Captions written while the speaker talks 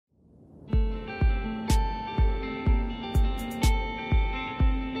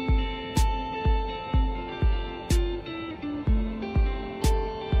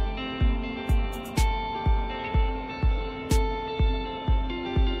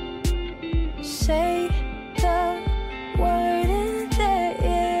Say the word and there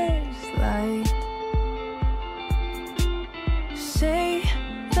is light. Say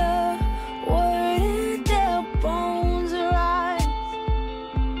the word and their bones rise.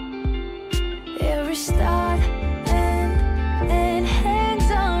 Every star and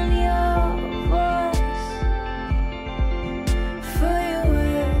hangs on your voice. For your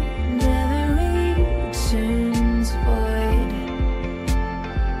word never returns void.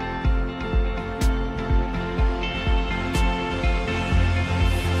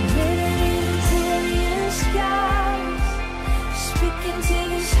 Written into the skies, speaking to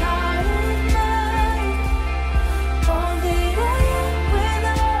his heart and mind. All that I am with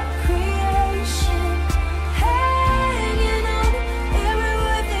all creation,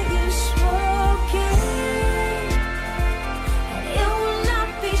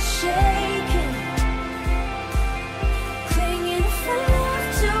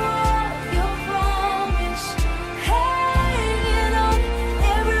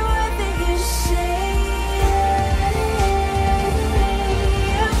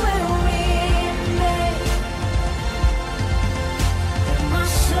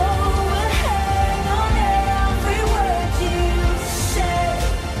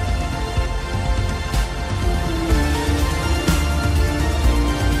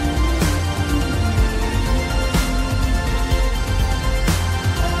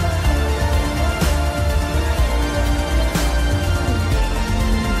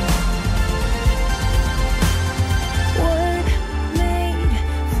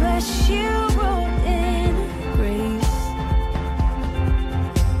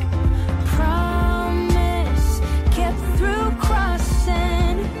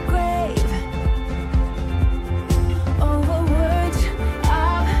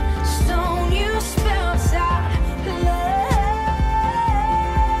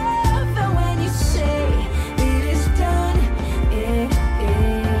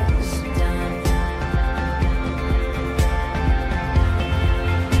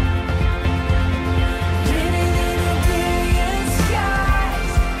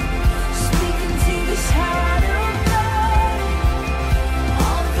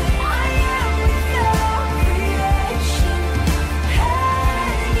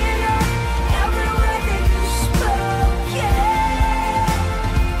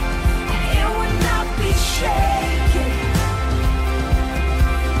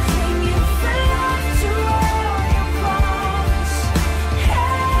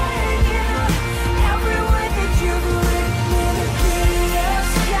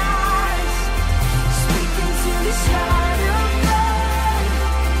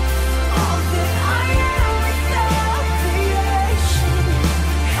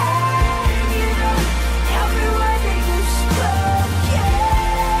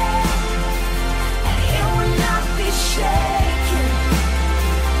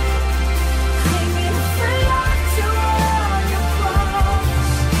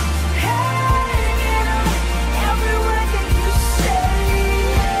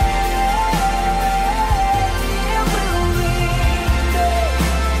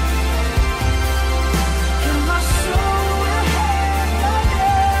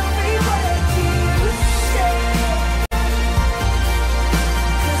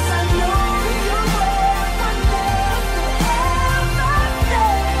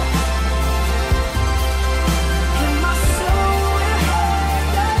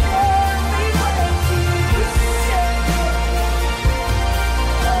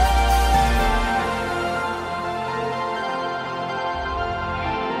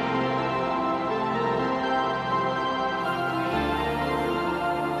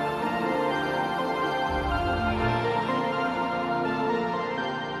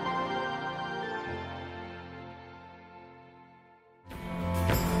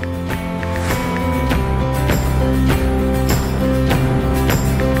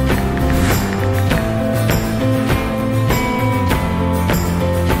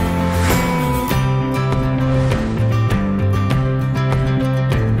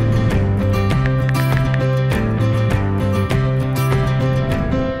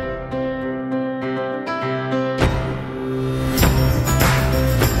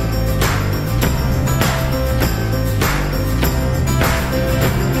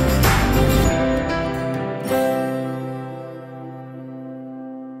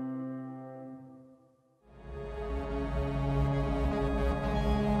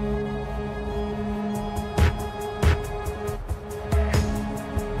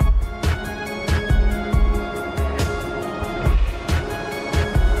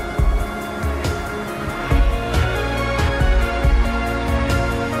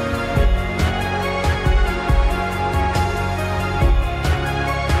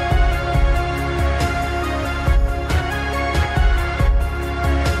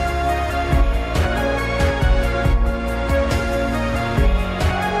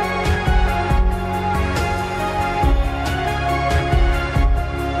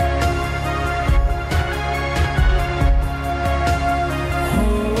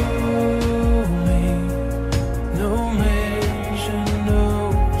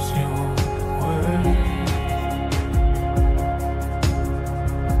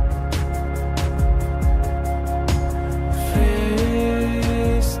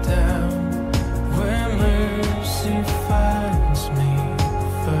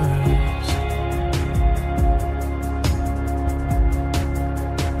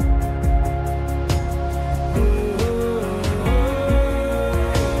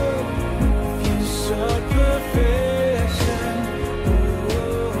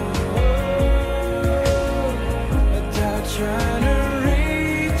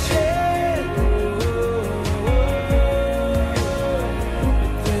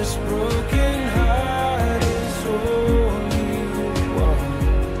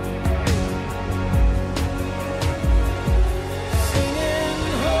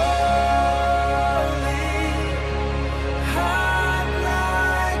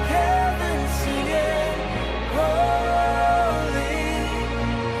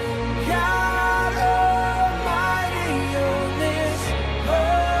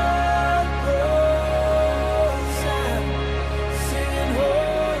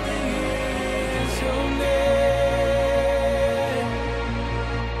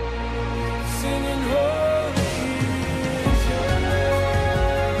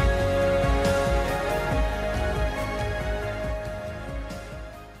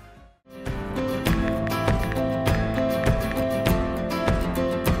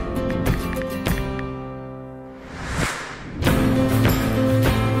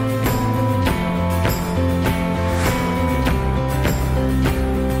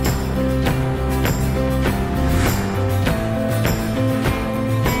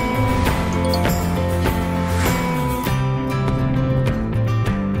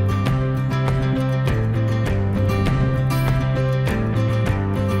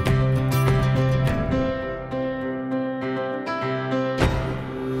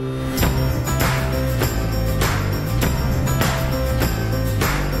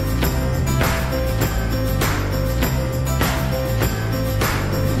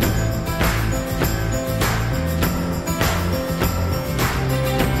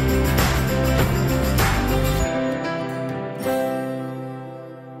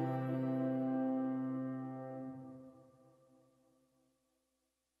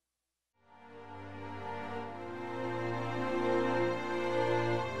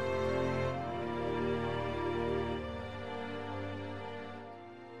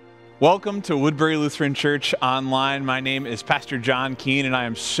 Welcome to Woodbury Lutheran Church Online. My name is Pastor John Keene, and I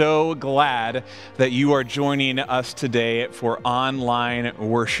am so glad that you are joining us today for online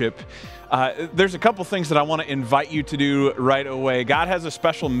worship. There's a couple things that I want to invite you to do right away. God has a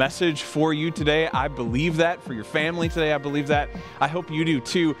special message for you today. I believe that. For your family today, I believe that. I hope you do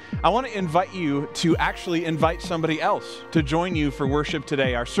too. I want to invite you to actually invite somebody else to join you for worship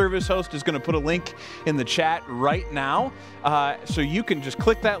today. Our service host is going to put a link in the chat right now. So you can just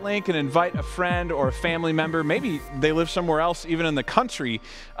click that link and invite a friend or a family member. Maybe they live somewhere else, even in the country.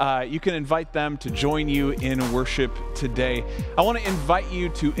 You can invite them to join you in worship today. I want to invite you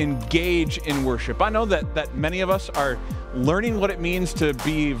to engage in worship. I know that many of us are learning what it means to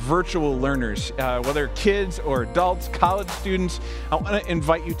be virtual learners, whether kids or adults, college students. I want to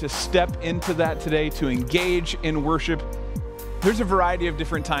invite you to step into that today, to engage in worship. There's a variety of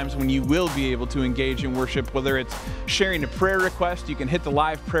different times when you will be able to engage in worship, whether it's sharing a prayer request, you can hit the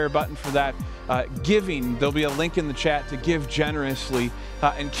live prayer button for that. Giving, there'll be a link in the chat to give generously.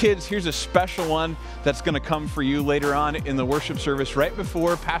 And kids, here's a special one that's going to come for you later on in the worship service. Right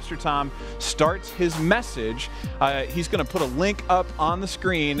before Pastor Tom starts his message, he's going to put a link up on the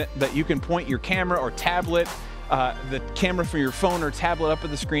screen that you can point your camera or tablet, the camera from your phone or tablet up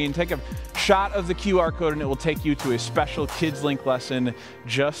at the screen, take a shot of the QR code, and it will take you to a special Kids Link lesson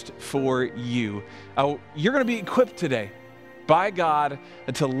just for you. You're going to be equipped today by God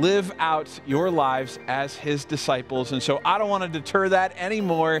to live out your lives as His disciples. And so I don't want to deter that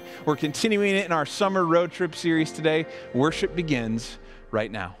anymore. We're continuing it in our summer road trip series today. Worship begins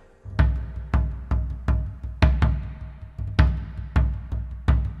right now.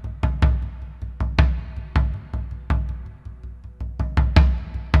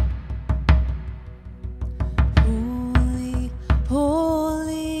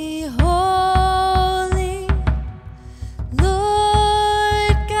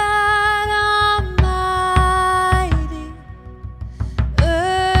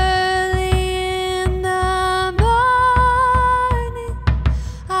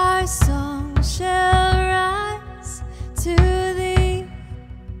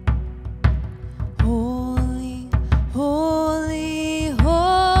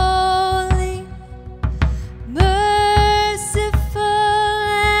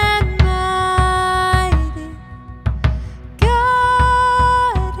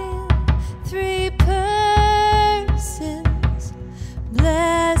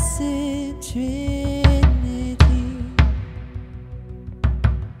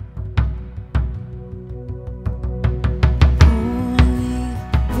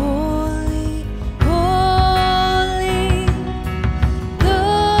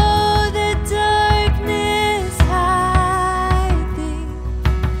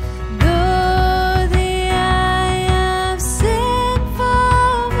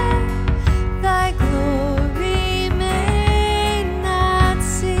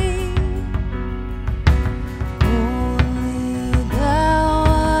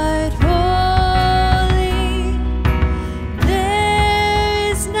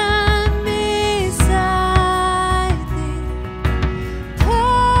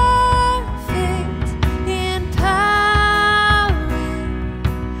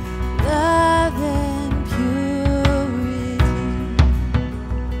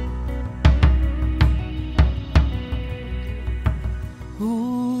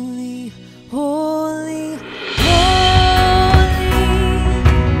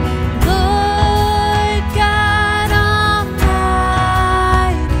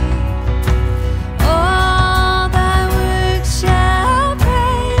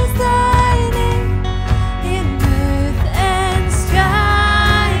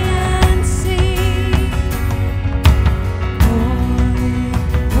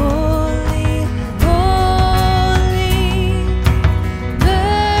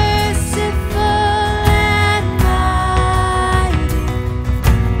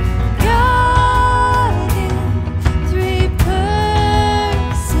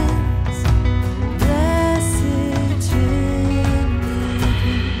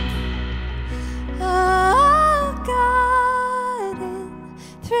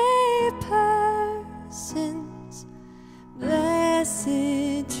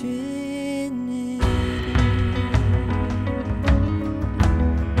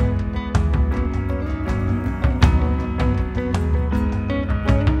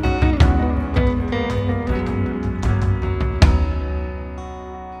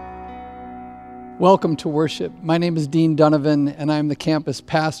 Welcome to worship. My name is Dean Donovan, and I'm the campus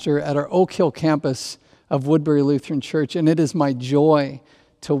pastor at our Oak Hill campus of Woodbury Lutheran Church, and it is my joy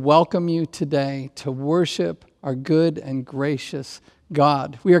to welcome you today to worship our good and gracious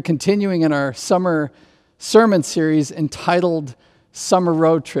God. We are continuing in our summer sermon series entitled Summer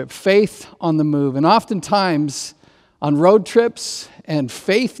Road Trip, Faith on the Move. And oftentimes on road trips and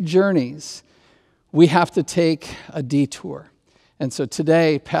faith journeys, we have to take a detour. And so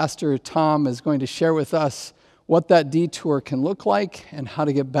today, Pastor Tom is going to share with us what that detour can look like and how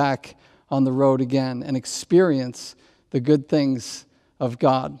to get back on the road again and experience the good things of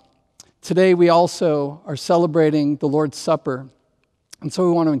God. Today, we also are celebrating the Lord's Supper. And so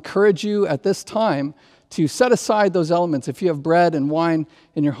we want to encourage you at this time to set aside those elements. If you have bread and wine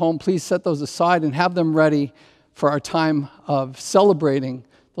in your home, please set those aside and have them ready for our time of celebrating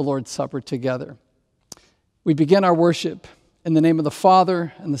the Lord's Supper together. We begin our worship in the name of the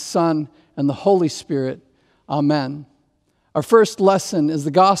Father, and the Son, and the Holy Spirit. Amen. Our first lesson is the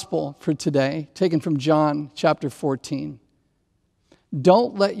gospel for today, taken from John chapter 14.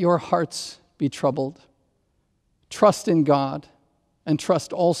 Don't let your hearts be troubled. Trust in God, and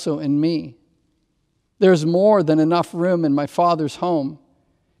trust also in me. There's more than enough room in my Father's home.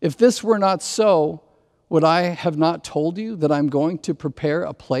 If this were not so, would I have not told you that I'm going to prepare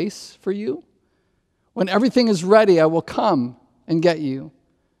a place for you? When everything is ready, I will come and get you,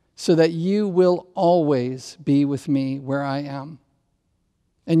 so that you will always be with me where I am.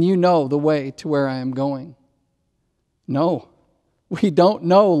 And you know the way to where I am going. No, we don't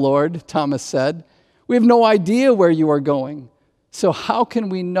know, Lord, Thomas said. We have no idea where you are going. So how can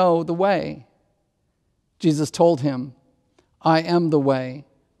we know the way? Jesus told him, I am the way,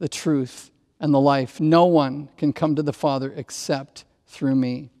 the truth, and the life. No one can come to the Father except through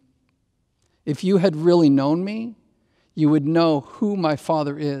me. If you had really known me, you would know who my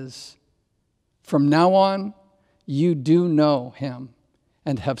Father is. From now on, you do know him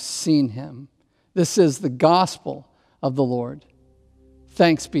and have seen him. This is the gospel of the Lord.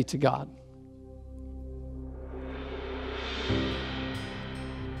 Thanks be to God.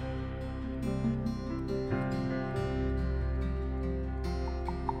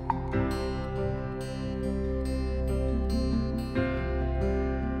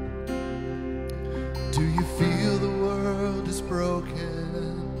 Do you feel the world is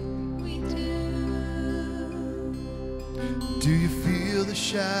broken? We do. Do you feel the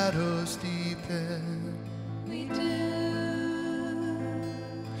shadows deepen? We do.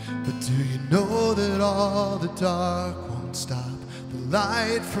 But do you know that all the dark won't stop the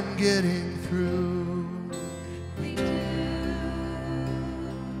light from getting through? We do.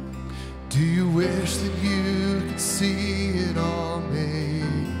 Do you wish that you could see it all made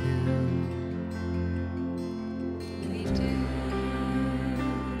new? We do.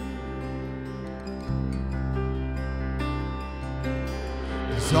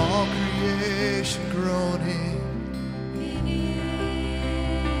 Is all creation groaning?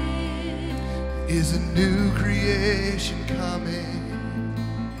 It Is a new creation coming?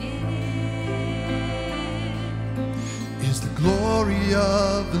 Is the glory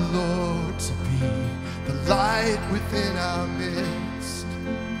of the Lord to be the light within our midst?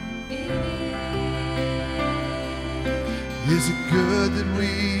 Is it good that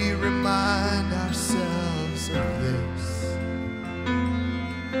we remind ourselves of this?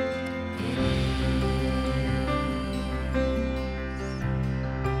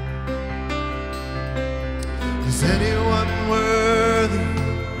 Is anyone worthy?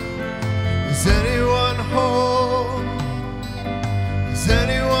 Is anyone whole? Is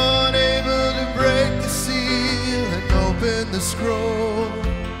anyone able to break the seal and open the scroll?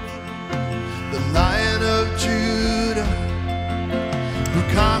 The Lion of Judah, who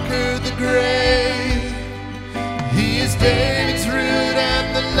conquered the grave. He is David's root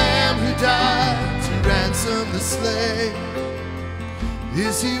and the Lamb who died to ransom the slave.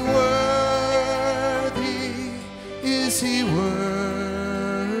 Is he worthy? Is he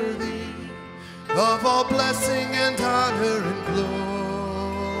worthy of all blessing and honor and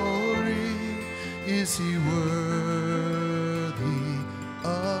glory? Is he worthy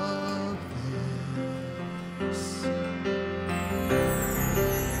of this?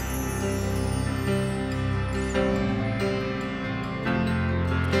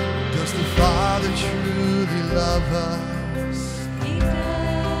 Does the Father truly love us?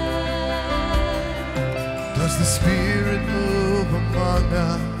 Does the Spirit move among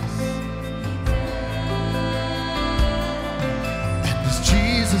us? And does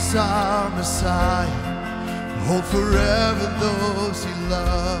Jesus, our Messiah, hold forever those he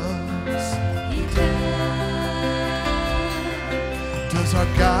loves? Does our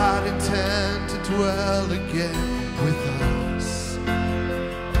God intend to dwell again with us?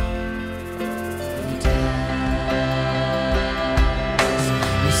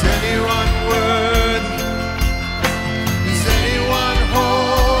 Is anyone worthy?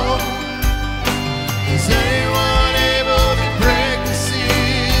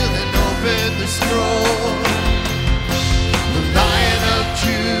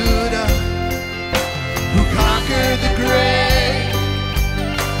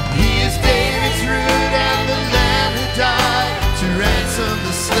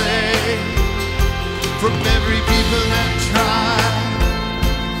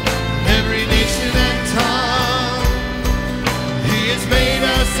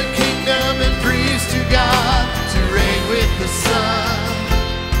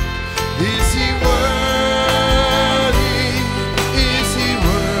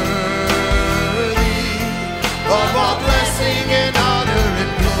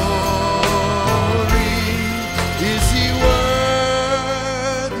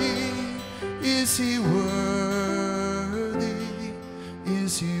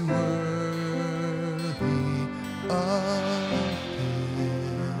 Is he worthy of this?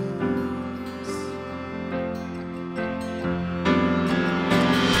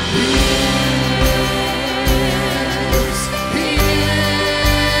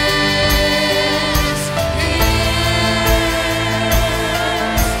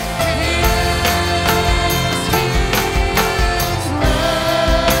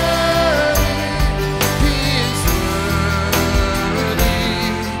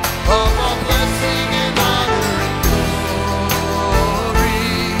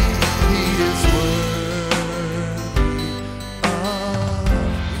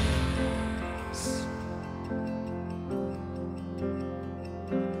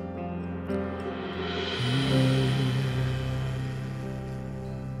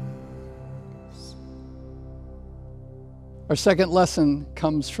 Our second lesson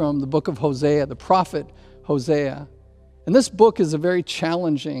comes from the book of Hosea, the prophet Hosea. And this book is a very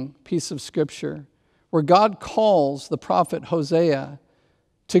challenging piece of scripture where God calls the prophet Hosea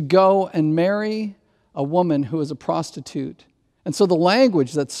to go and marry a woman who is a prostitute. And so the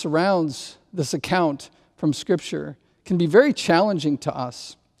language that surrounds this account from scripture can be very challenging to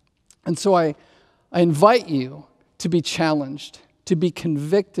us. And so I invite you to be challenged, to be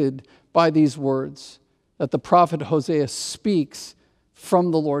convicted by these words that the prophet Hosea speaks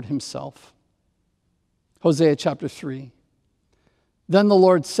from the Lord himself. Hosea chapter 3. Then the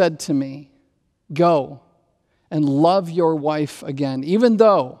Lord said to me, go and love your wife again, even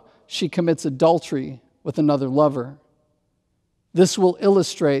though she commits adultery with another lover. This will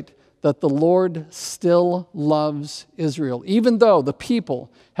illustrate that the Lord still loves Israel, even though the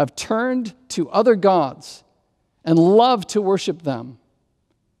people have turned to other gods and love to worship them.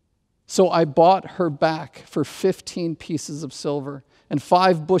 So I bought her back for 15 pieces of silver and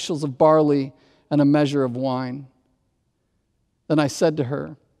 5 bushels of barley and a measure of wine. Then I said to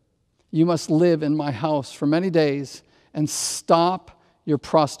her, you must live in my house for many days and stop your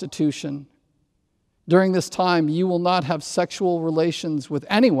prostitution. During this time, you will not have sexual relations with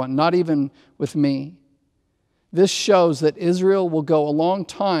anyone, not even with me. This shows that Israel will go a long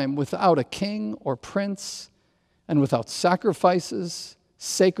time without a king or prince and without sacrifices,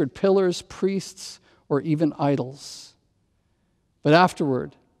 sacred pillars, priests, or even idols. But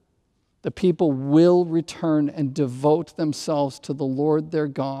afterward, the people will return and devote themselves to the Lord their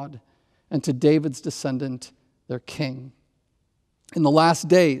God and to David's descendant, their king. In the last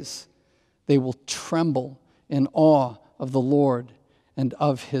days, they will tremble in awe of the Lord and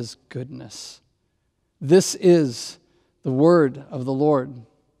of his goodness. This is the word of the Lord.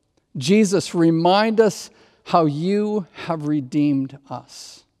 Jesus, remind us how you have redeemed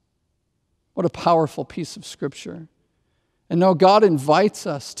us. What a powerful piece of scripture. And now God invites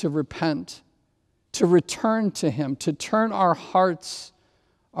us to repent, to return to him, to turn our hearts,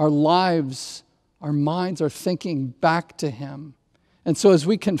 our lives, our minds, our thinking back to him. And so as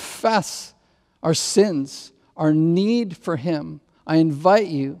we confess our sins, our need for him, I invite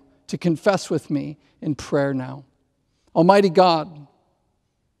you to confess with me in prayer now. Almighty God,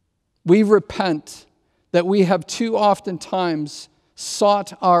 we repent that we have too often times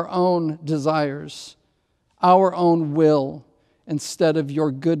sought our own desires, our own will, instead of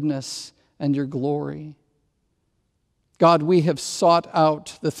your goodness and your glory. God, we have sought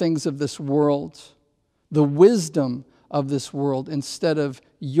out the things of this world, the wisdom of this world, instead of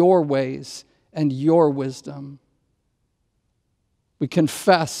your ways and your wisdom. We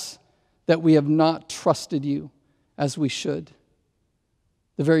confess that we have not trusted you as we should.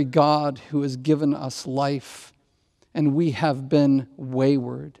 The very God who has given us life, and we have been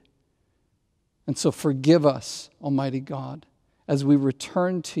wayward. And so forgive us, Almighty God, as we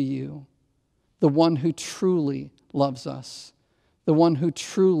return to you, the one who truly loves us, the one who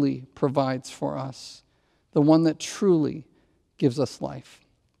truly provides for us, the one that truly gives us life.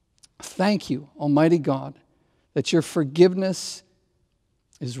 Thank you, Almighty God, that your forgiveness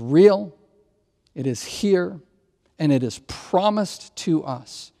is real, it is here, and it is promised to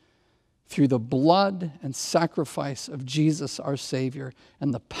us through the blood and sacrifice of Jesus our Savior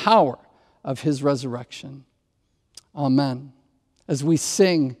and the power of his resurrection. Amen. As we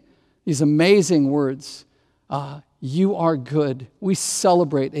sing these amazing words, you are good, we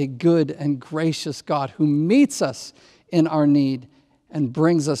celebrate a good and gracious God who meets us in our need and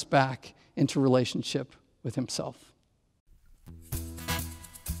brings us back into relationship with himself.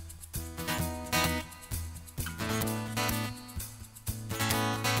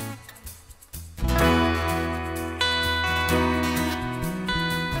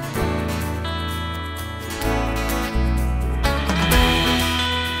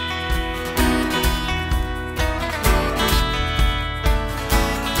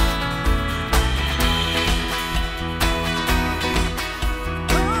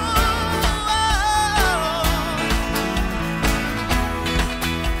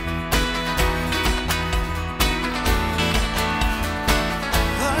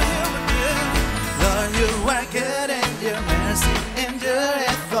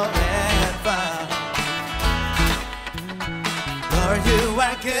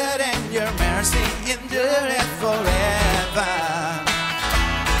 good and your mercy endureth forever.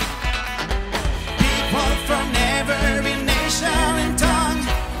 People from every nation and tongue,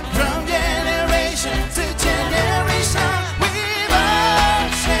 from generation to generation, we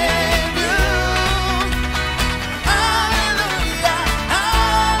worship you. Hallelujah,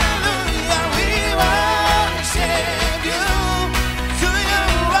 hallelujah, we worship you. Who you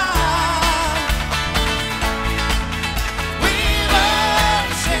are, we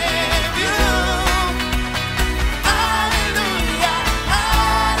worship you. Hallelujah,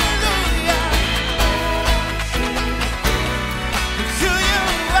 hallelujah. Who you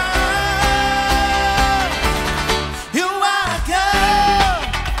are good.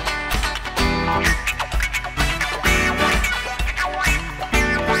 Come on.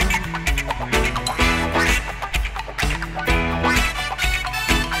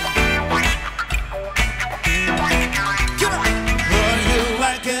 Lord, you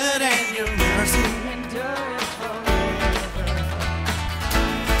are good and your mercy endureth forever.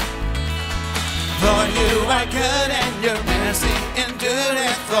 Lord, you are good and your mercy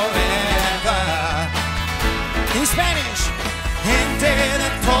endureth forever. In Spanish, gente de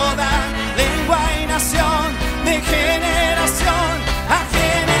toda lengua y nación, de generación a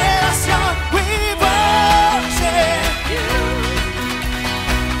generación, we worship you.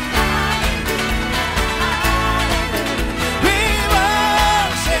 We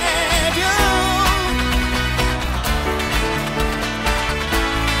worship you.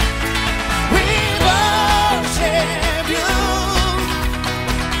 We worship you.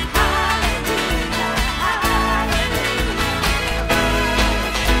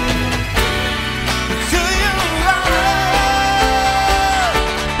 Who you are,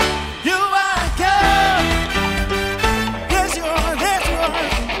 you are good. Yes, you are, yes, you are.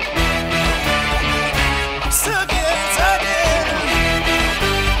 So good, so good.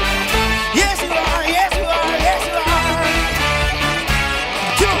 Yes, you are, yes, you are, yes, you are.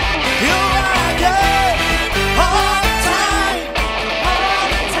 You are good all the time, all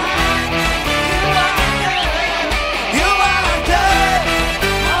the time. You are good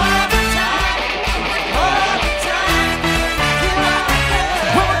all the time, all the time. One more time, come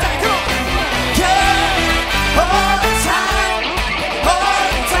on. Good all the time, all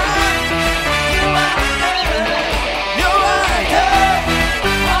the time. You are good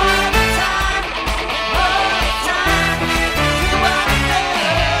all the time, all the time.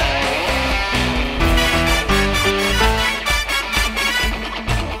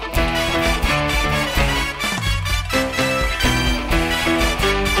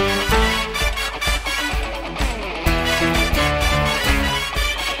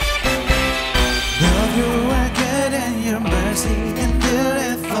 Lord, you are good and your mercy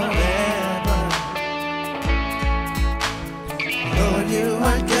endureth forever. Lord, you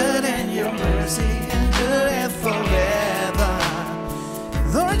are good and your mercy endureth forever.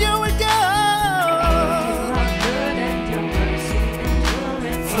 Lord, you are good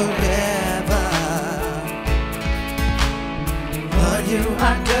forever. Lord, you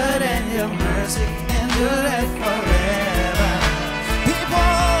are good and your mercy endureth forever.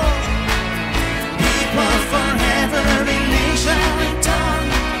 People from every nation and tongue,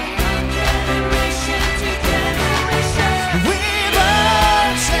 generation to generation, we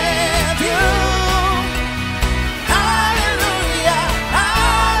worship you. Hallelujah,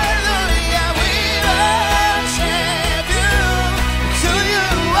 hallelujah, we worship you. Who you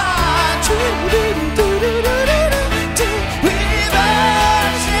are, we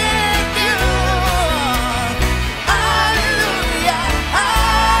worship you. Hallelujah,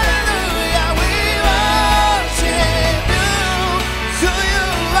 hallelujah, we worship you. Who you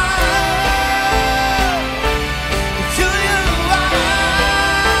are, who you are,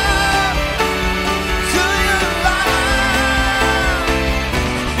 who you are.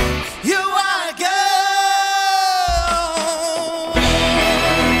 You are good.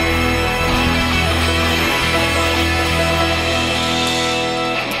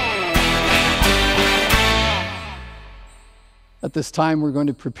 At this time, we're going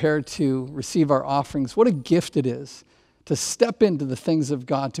to prepare to receive our offerings. What a gift it is to step into the things of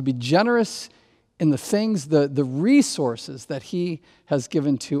God, to be generous in the things, the resources that He has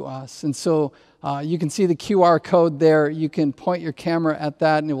given to us. And so you can see the QR code there. You can point your camera at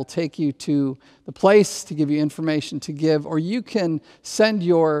that, and it will take you to the place to give you information to give. Or you can send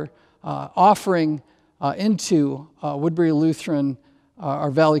your offering into Woodbury Lutheran,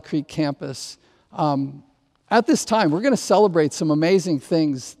 our Valley Creek campus. At this time, we're going to celebrate some amazing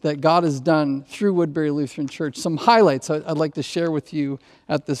things that God has done through Woodbury Lutheran Church. Some highlights I'd like to share with you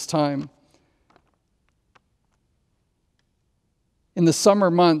at this time. In the summer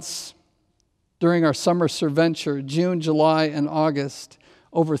months, during our summer Serventure, June, July, and August,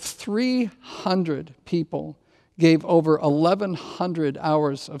 over 300 people gave over 1,100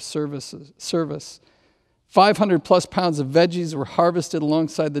 hours of service. 500 plus pounds of veggies were harvested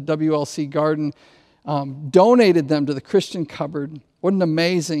alongside the WLC garden, donated them to the Christian cupboard. What an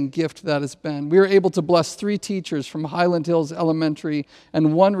amazing gift that has been. We were able to bless 3 teachers from Highland Hills Elementary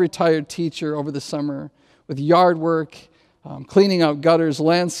and 1 retired teacher over the summer with yard work, cleaning out gutters,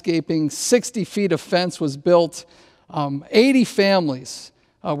 landscaping. 60 feet of fence was built. 80 families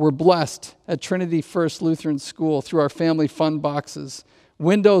were blessed at Trinity First Lutheran School through our family fund boxes.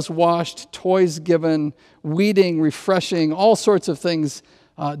 Windows washed, toys given, weeding, refreshing, all sorts of things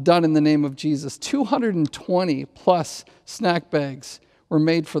done in the name of Jesus. 220 plus snack bags were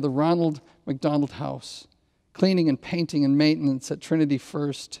made for the Ronald McDonald House. Cleaning and painting and maintenance at Trinity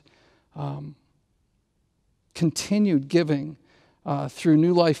First. Continued giving through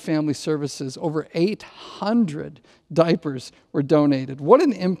New Life Family Services. Over 800 diapers were donated. What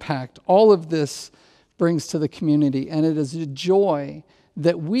an impact all of this brings to the community. And it is a joy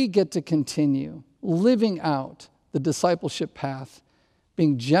that we get to continue living out the discipleship path,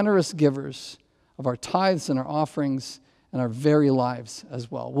 being generous givers of our tithes and our offerings and our very lives as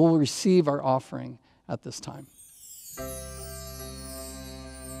well. We'll receive our offering at this time.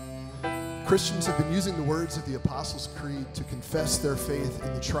 Christians have been using the words of the Apostles' Creed to confess their faith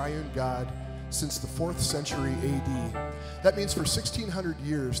in the triune God since the 4th century AD. That means for 1,600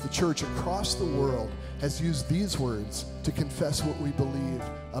 years, the church across the world has used these words to confess what we believe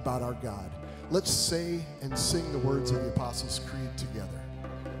about our God. Let's say and sing the words of the Apostles' Creed together.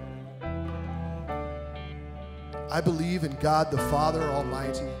 I believe in God the Father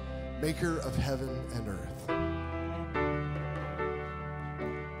Almighty, maker of heaven and earth.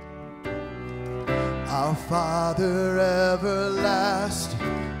 Our Father everlasting,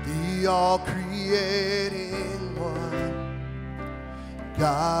 the all-creating one,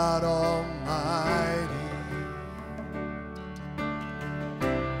 God Almighty.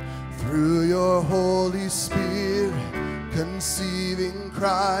 Through your Holy Spirit, conceiving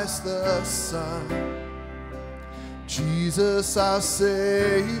Christ the Son, Jesus our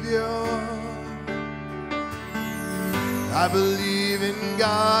Savior. I believe in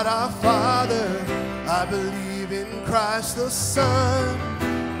God our Father, I believe in Christ the Son,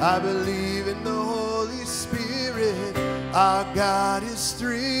 I believe in the Holy Spirit, our God is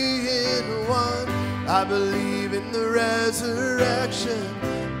 3 in 1. I believe in the resurrection,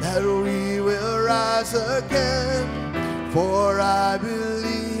 that we will rise again, for I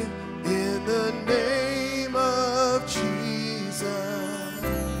believe in the name of Jesus.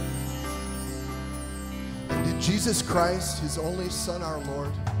 And in Jesus Christ, his only Son, our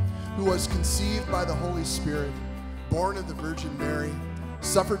Lord, who was conceived by the Holy Spirit, born of the Virgin Mary,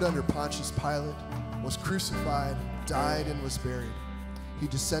 suffered under Pontius Pilate, was crucified, died, and was buried. He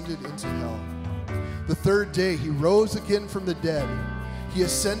descended into hell. The 3rd day he rose again from the dead. He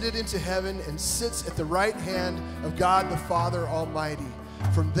ascended into heaven and sits at the right hand of God the Father Almighty.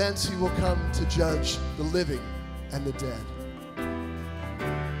 From thence he will come to judge the living and the dead.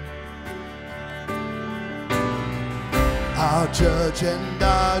 Our judge and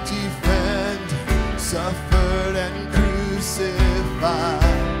our defender, suffered and crucified.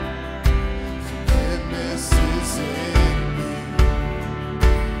 Forgiveness is in me.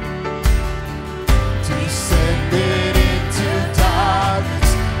 Descended into darkness,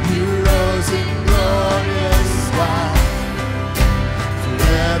 you rose in glorious light.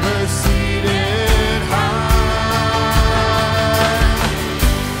 Forever seated high.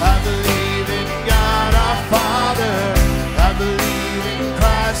 I believe in God our Father, I believe in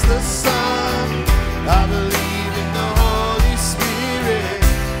Christ the Son, I believe in the Holy Spirit,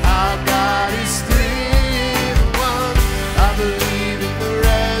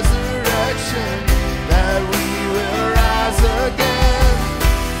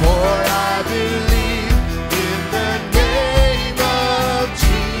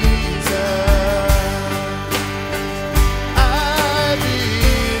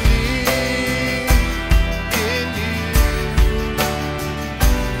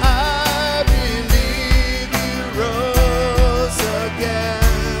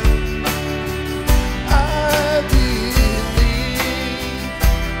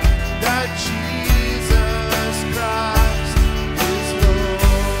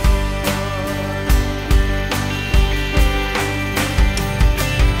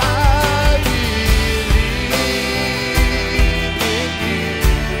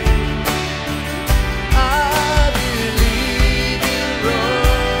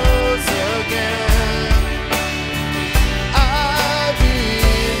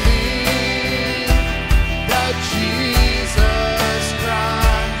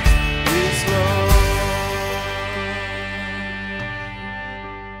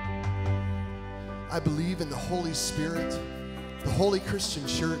 Holy Spirit, the Holy Christian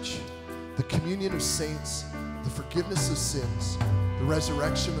Church, the communion of saints, the forgiveness of sins, the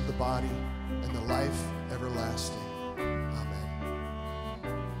resurrection of the body, and the life everlasting. Amen.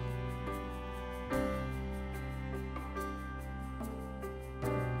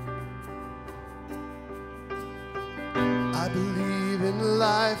 I believe in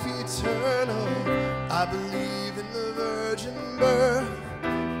life eternal. I believe in the virgin birth.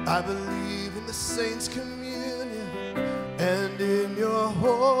 I believe in the saints' communion and in your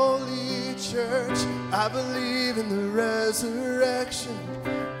holy church. I believe in the resurrection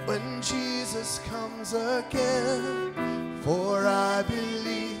when Jesus comes again. For I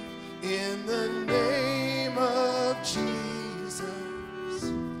believe in the name of Jesus.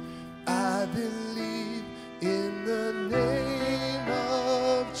 I believe in the name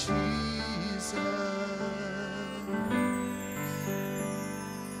of Jesus.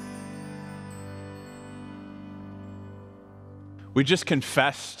 We just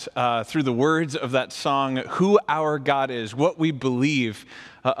confessed through the words of that song who our God is, what we believe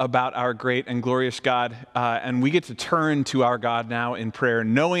about our great and glorious God. And we get to turn to our God now in prayer,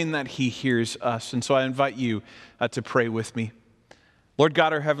 knowing that He hears us. And so I invite you to pray with me. Lord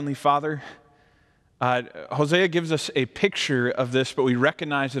God, our Heavenly Father, Hosea gives us a picture of this, but we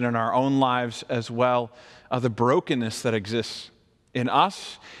recognize it in our own lives as well, the brokenness that exists in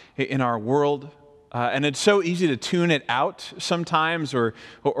us, in our world. And it's so easy to tune it out sometimes or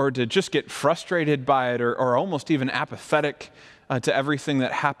to just get frustrated by it or almost even apathetic to everything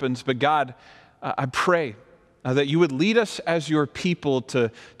that happens. But God, I pray that you would lead us as your people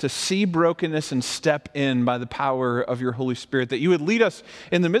to see brokenness and step in by the power of your Holy Spirit, that you would lead us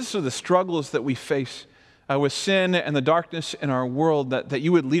in the midst of the struggles that we face with sin and the darkness in our world, that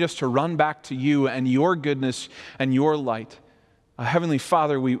you would lead us to run back to you and your goodness and your light. Heavenly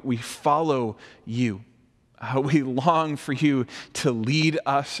Father, we follow you. We long for you to lead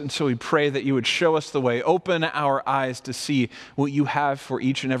us, and so we pray that you would show us the way, open our eyes to see what you have for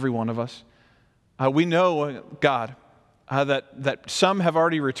each and every one of us. We know, God, that some have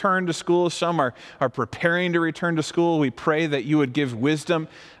already returned to school, some are preparing to return to school. We pray that you would give wisdom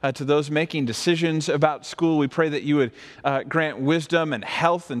to those making decisions about school. We pray that you would grant wisdom and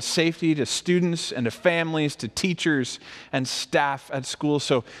health and safety to students and to families, to teachers and staff at school,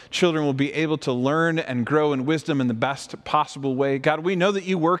 so children will be able to learn and grow in wisdom in the best possible way. God, we know that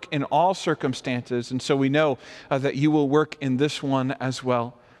you work in all circumstances, and so we know that you will work in this one as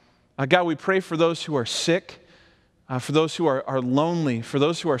well. God, we pray for those who are sick, for those who are lonely, for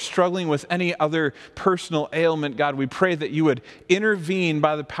those who are struggling with any other personal ailment. God, we pray that you would intervene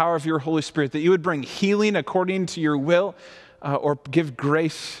by the power of your Holy Spirit, that you would bring healing according to your will, or give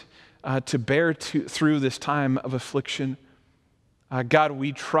grace to bear through this time of affliction. God,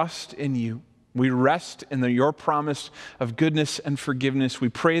 we trust in you. We rest in your promise of goodness and forgiveness. We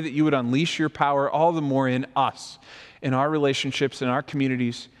pray that you would unleash your power all the more in us, in our relationships, in our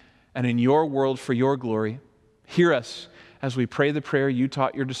communities, and in your world for your glory. Hear us as we pray the prayer you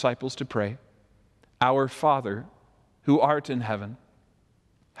taught your disciples to pray. Our Father, who art in heaven,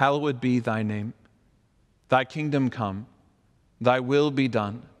 hallowed be thy name. Thy kingdom come, thy will be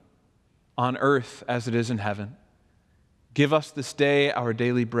done, on earth as it is in heaven. Give us this day our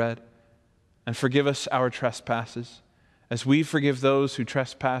daily bread, and forgive us our trespasses, as we forgive those who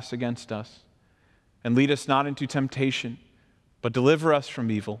trespass against us. And lead us not into temptation, but deliver us from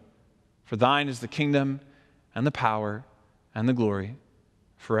evil. For thine is the kingdom, and the power, and the glory,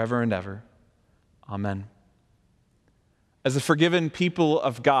 forever and ever. Amen. As the forgiven people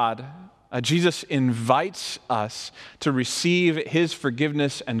of God, Jesus invites us to receive his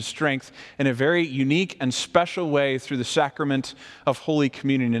forgiveness and strength in a very unique and special way through the sacrament of Holy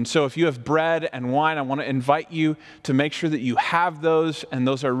Communion. And so if you have bread and wine, I want to invite you to make sure that you have those, and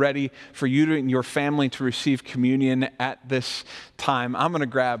those are ready for you and your family to receive communion at this time. I'm going to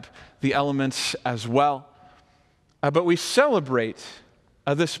grab the elements as well. But we celebrate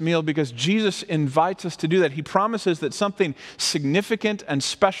this meal because Jesus invites us to do that. He promises that something significant and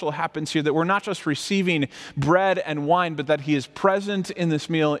special happens here, that we're not just receiving bread and wine, but that he is present in this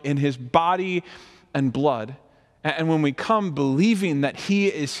meal in his body and blood. And when we come believing that he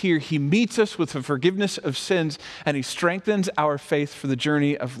is here, he meets us with the forgiveness of sins, and he strengthens our faith for the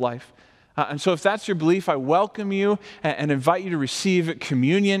journey of life. And so if that's your belief, I welcome you and invite you to receive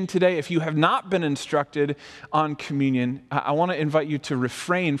communion today. If you have not been instructed on communion, I want to invite you to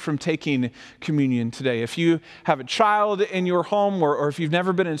refrain from taking communion today. If you have a child in your home, or if you've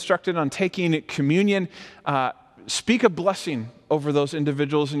never been instructed on taking communion, speak a blessing over those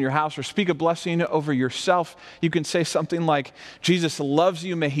individuals in your house, or speak a blessing over yourself. You can say something like, Jesus loves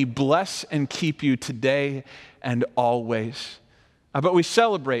you. May he bless and keep you today and always. But we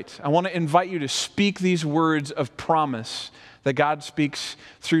celebrate. I want to invite you to speak these words of promise that God speaks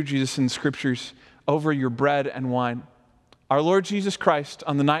through Jesus in the scriptures over your bread and wine. Our Lord Jesus Christ,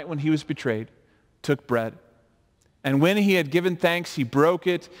 on the night when he was betrayed, took bread. And when he had given thanks, he broke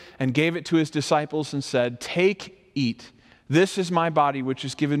it and gave it to his disciples and said, "Take, eat. This is my body, which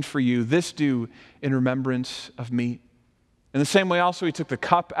is given for you. This do in remembrance of me." In the same way also he took the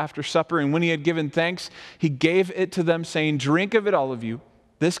cup after supper, and when he had given thanks, he gave it to them, saying, "Drink of it, all of you.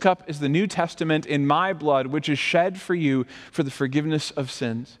 This cup is the New Testament in my blood, which is shed for you for the forgiveness of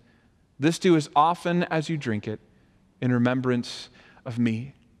sins. This do as often as you drink it in remembrance of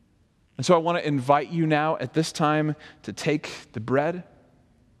me." And so I want to invite you now at this time to take the bread,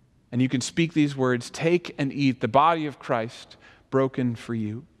 and you can speak these words, "Take and eat the body of Christ broken for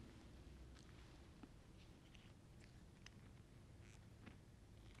you."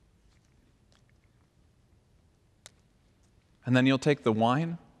 And then you'll take the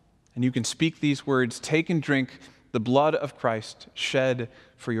wine, and you can speak these words, "Take and drink the blood of Christ shed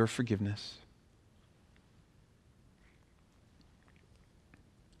for your forgiveness."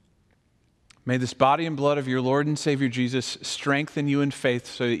 May this body and blood of your Lord and Savior Jesus strengthen you in faith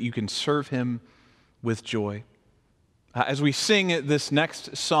so that you can serve him with joy. As we sing this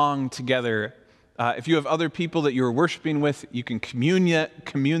next song together, if you have other people that you're worshiping with, you can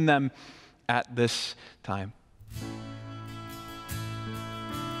commune them at this time.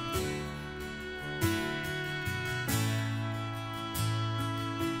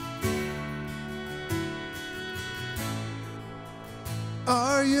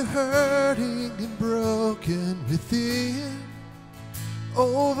 Are you hurting and broken within?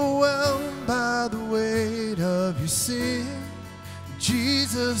 Overwhelmed by the weight of your sin?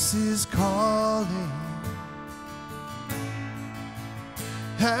 Jesus is calling.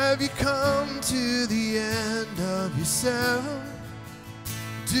 Have you come to the end of yourself?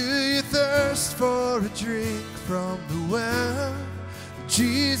 Do you thirst for a drink from the well?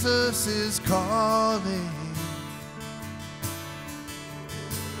 Jesus is calling.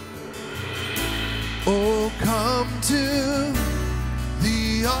 Oh, come to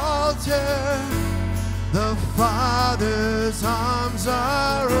the altar. The Father's arms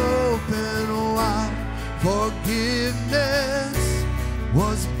are open wide. Forgiveness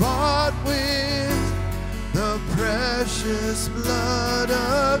was bought with the precious blood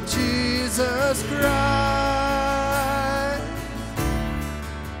of Jesus Christ.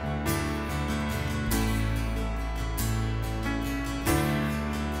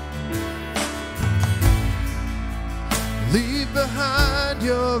 Leave behind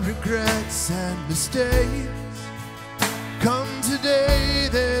your regrets and mistakes. Come today,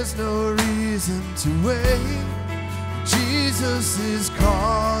 there's no reason to wait. Jesus is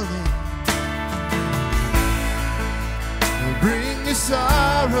calling. Bring your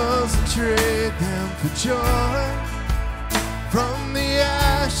sorrows and trade them for joy. From the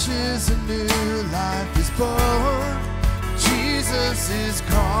ashes a new life is born. Jesus is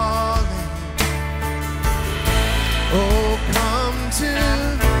calling. Oh, come to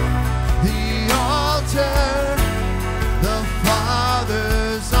the altar. The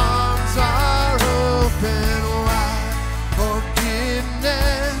Father's arms are open wide.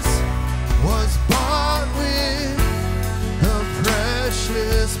 Forgiveness was bought with the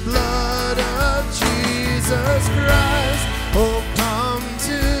precious blood of Jesus Christ. Oh, come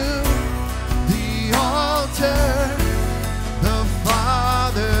to the altar. The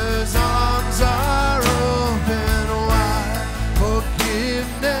Father's arms are open wide.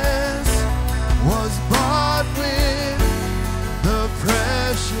 Forgiveness was bought with the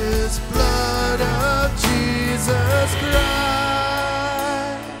precious blood of Jesus Christ.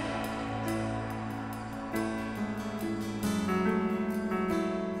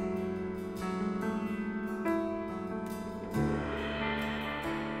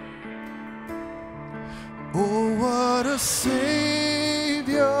 Oh, what a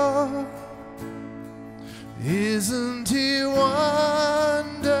Savior! Isn't he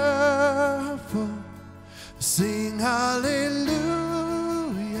wonderful? Sing hallelujah,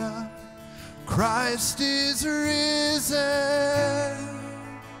 Christ is risen.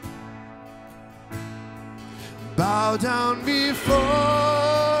 Bow down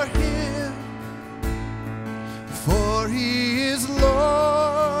before him, for he is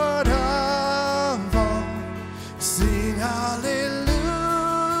Lord of all. Sing hallelujah,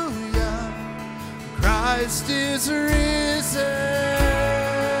 Christ is risen.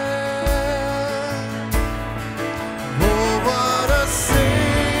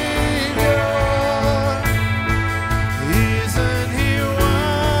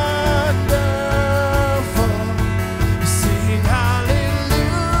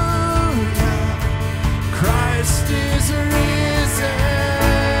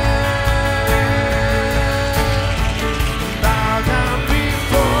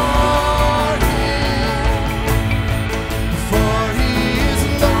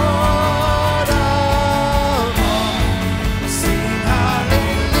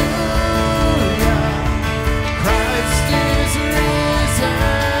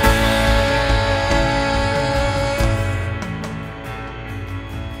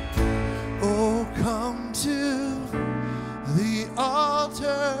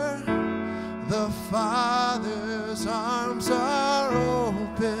 altar, the Father's arms are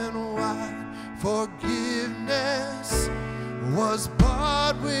open wide. Forgiveness was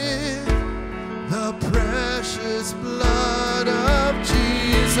bought with the precious blood of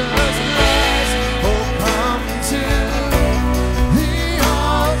Jesus Christ. Oh, come to the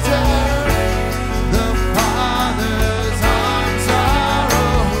altar. The Father's arms are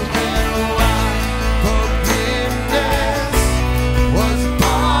open wide. Forgiveness was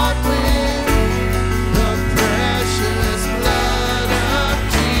bought with the precious blood of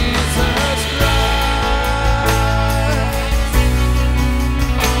Jesus Christ.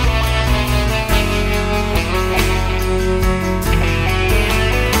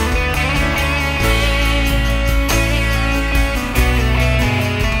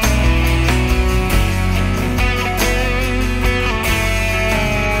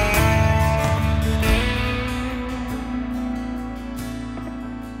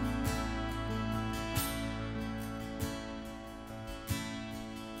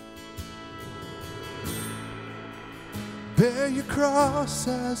 Bear your cross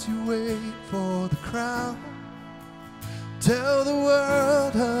as you wait for the crown. Tell the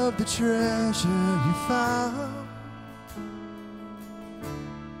world of the treasure you found.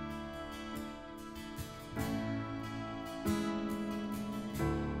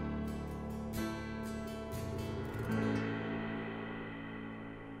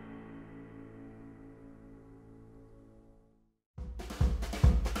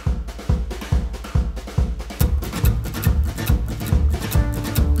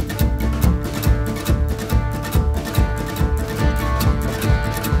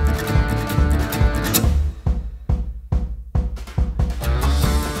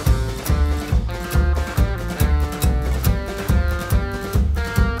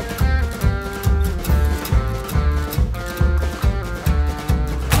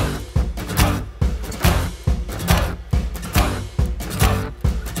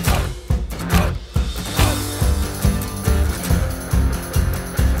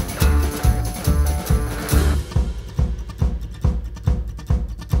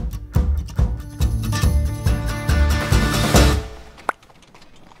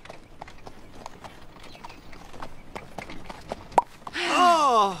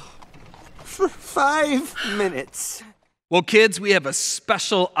 For 5 minutes. Well, kids, we have a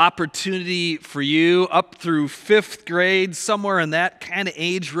special opportunity for you up through 5th grade, somewhere in that kind of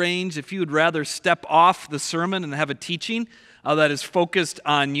age range. If you would rather step off the sermon and have a teaching that is focused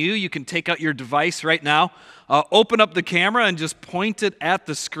on you, you can take out your device right now, open up the camera and just point it at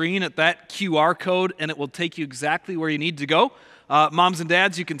the screen at that QR code, and it will take you exactly where you need to go. Moms and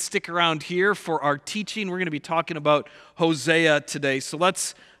dads, you can stick around here for our teaching. We're going to be talking about Hosea today. So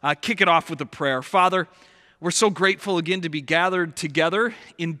let's kick it off with a prayer. Father, we're so grateful again to be gathered together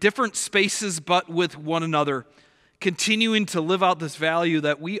in different spaces but with one another, continuing to live out this value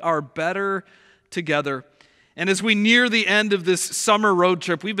that we are better together. And as we near the end of this summer road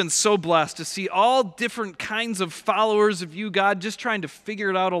trip, we've been so blessed to see all different kinds of followers of you, God, just trying to figure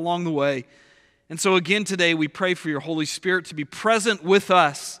it out along the way. And so again today, we pray for your Holy Spirit to be present with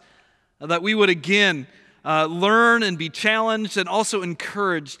us, that we would again learn and be challenged and also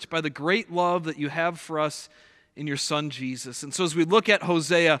encouraged by the great love that you have for us in your Son, Jesus. And so as we look at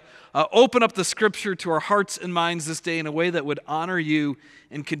Hosea, open up the Scripture to our hearts and minds this day in a way that would honor you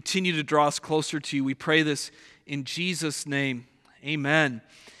and continue to draw us closer to you. We pray this in Jesus' name. Amen.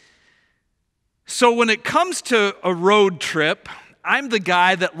 So when it comes to a road trip, I'm the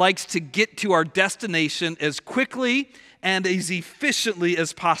guy that likes to get to our destination as quickly and as efficiently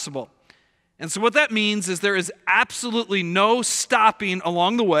as possible. And so what that means is there is absolutely no stopping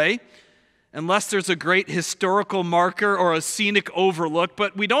along the way unless there's a great historical marker or a scenic overlook,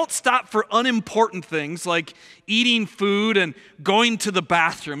 but we don't stop for unimportant things like eating food and going to the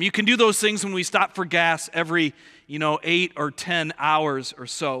bathroom. You can do those things when we stop for gas every, 8 or 10 hours or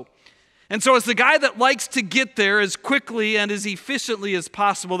so. And so as the guy that likes to get there as quickly and as efficiently as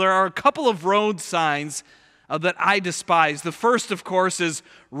possible, there are a couple of road signs that I despise. The first, of course, is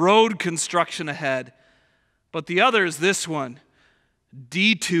road construction ahead. But the other is this one,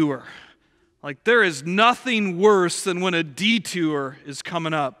 detour. Like there is nothing worse than when a detour is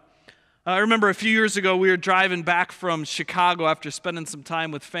coming up. I remember a few years ago we were driving back from Chicago after spending some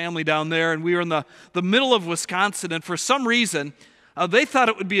time with family down there, and we were in the middle of Wisconsin, and for some reason, they thought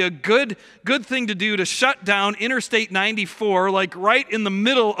it would be a good thing to do to shut down Interstate 94 like right in the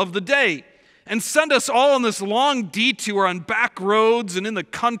middle of the day and send us all on this long detour on back roads and in the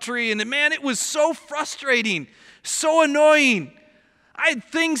country. And man, it was so frustrating, so annoying. I had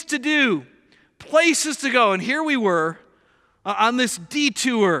things to do, places to go, and here we were on this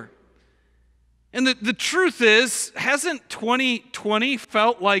detour. And the truth is, hasn't 2020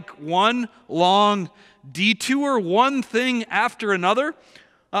 felt like one long detour, one thing after another?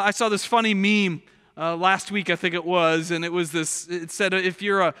 I saw this funny meme last week, I think it was, and it said if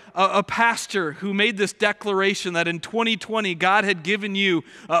you're a pastor who made this declaration that in 2020 God had given you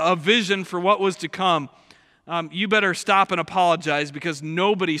a vision for what was to come, you better stop and apologize because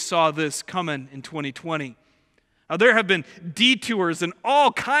nobody saw this coming in 2020. There have been detours in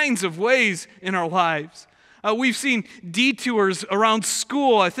all kinds of ways in our lives. We've seen detours around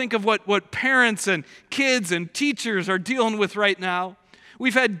school. I think of what parents and kids and teachers are dealing with right now.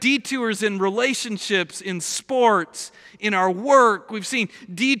 We've had detours in relationships, in sports, in our work. We've seen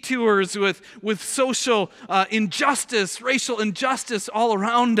detours with social injustice, racial injustice all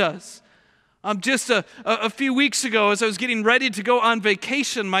around us. Just a few weeks ago, as I was getting ready to go on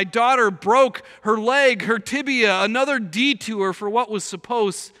vacation, my daughter broke her leg, her tibia, another detour for what was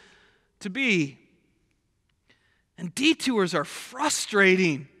supposed to be. And detours are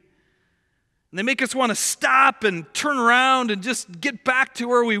frustrating. And they make us want to stop and turn around and just get back to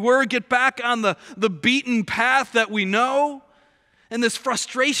where we were, get back on the beaten path that we know. And this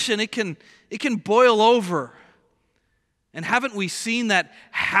frustration, it can boil over. And haven't we seen that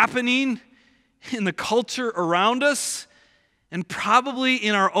happening in the culture around us, and probably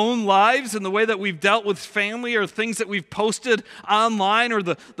in our own lives, in the way that we've dealt with family or things that we've posted online or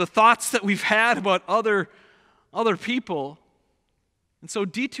the thoughts that we've had about other people? And so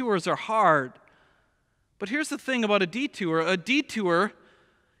detours are hard. But here's the thing about a detour. A detour,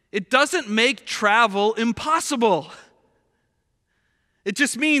 it doesn't make travel impossible. It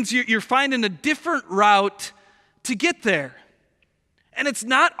just means you're finding a different route to get there. And it's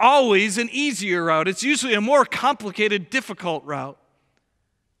not always an easier route. It's usually a more complicated, difficult route.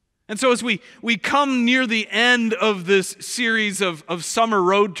 And so as we come near the end of this series of summer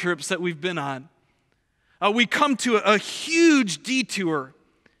road trips that we've been on, we come to a huge detour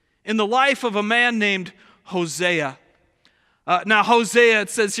in the life of a man named Hosea. Now, Hosea, it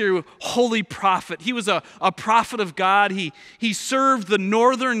says here, holy prophet. He was a prophet of God. He served the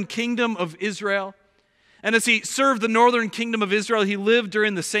northern kingdom of Israel. And as he served the northern kingdom of Israel, he lived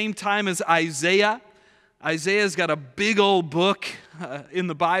during the same time as Isaiah. Isaiah's got a big old book in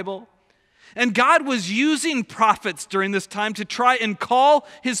the Bible. And God was using prophets during this time to try and call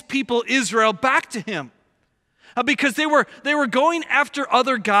his people Israel back to him. Because they were going after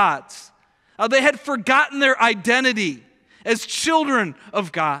other gods. They had forgotten their identity as children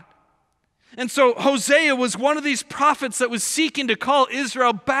of God. And so Hosea was one of these prophets that was seeking to call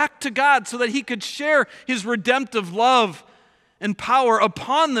Israel back to God so that he could share his redemptive love and power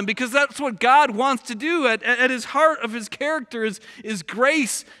upon them, because that's what God wants to do. At his heart of his character is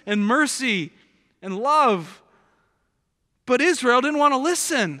grace and mercy and love. But Israel didn't want to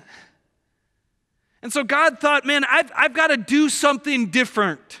listen. And so God thought, man, I've got to do something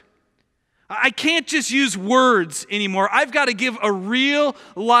different. I can't just use words anymore. I've got to give a real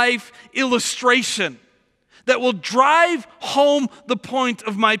life illustration that will drive home the point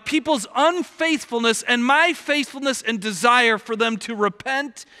of my people's unfaithfulness and my faithfulness and desire for them to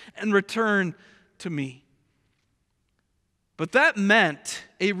repent and return to me. But that meant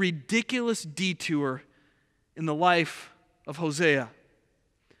a ridiculous detour in the life of Hosea.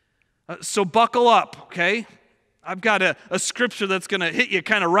 So buckle up, okay? I've got a scripture that's going to hit you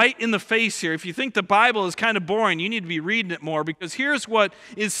kind of right in the face here. If you think the Bible is kind of boring, you need to be reading it more, because here's what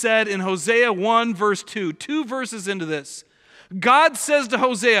is said in Hosea 1, verse 2. 2 verses into this. God says to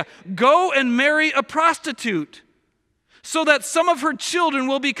Hosea, "Go and marry a prostitute, so that some of her children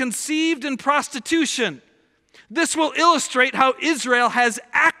will be conceived in prostitution. This will illustrate how Israel has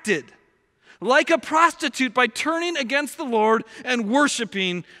acted like a prostitute by turning against the Lord and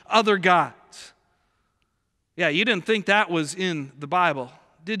worshiping other gods." Yeah, you didn't think that was in the Bible,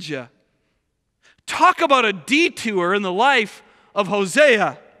 did you? Talk about a detour in the life of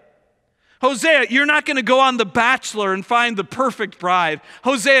Hosea. Hosea, you're not going to go on The Bachelor and find the perfect bride.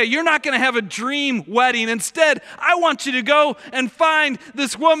 Hosea, you're not going to have a dream wedding. Instead, I want you to go and find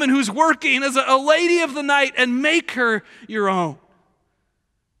this woman who's working as a lady of the night and make her your own.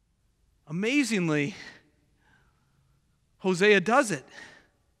 Amazingly, Hosea does it.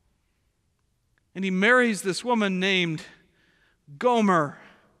 And he marries this woman named Gomer.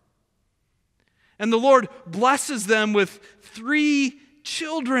 And the Lord blesses them with 3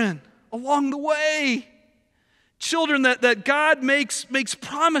 children along the way. Children that God makes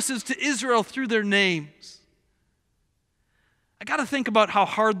promises to Israel through their names. I got to think about how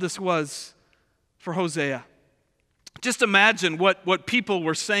hard this was for Hosea. Just imagine what people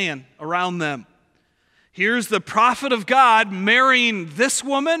were saying around them. Here's the prophet of God marrying this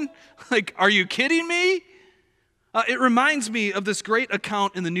woman? Like, are you kidding me? It reminds me of this great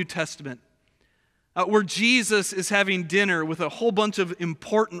account in the New Testament where Jesus is having dinner with a whole bunch of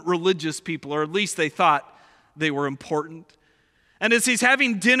important religious people, or at least they thought they were important. And as he's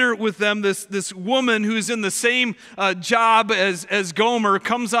having dinner with them, this woman who's in the same job as Gomer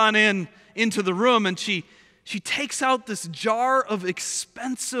comes on into the room, and she takes out this jar of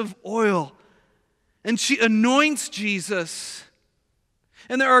expensive oil, and she anoints Jesus.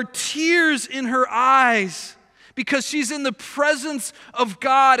 And there are tears in her eyes because she's in the presence of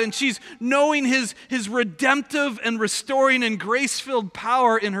God, and she's knowing his redemptive and restoring and grace-filled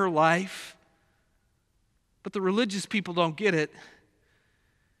power in her life. But the religious people don't get it.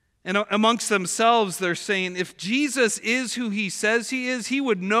 And amongst themselves, they're saying, if Jesus is who he says he is, he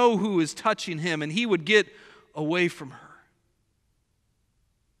would know who is touching him, and he would get away from her.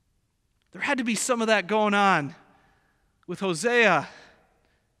 There had to be some of that going on with Hosea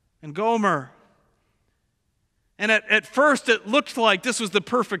and Gomer. And at first, it looked like this was the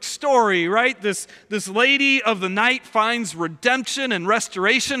perfect story, right? This lady of the night finds redemption and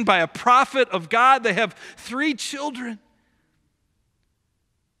restoration by a prophet of God. They have 3 children.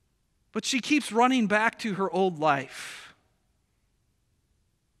 But she keeps running back to her old life.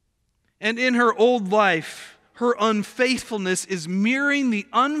 And in her old life, her unfaithfulness is mirroring the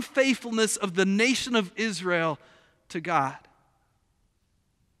unfaithfulness of the nation of Israel to God.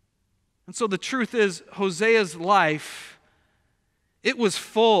 And so the truth is, Hosea's life, it was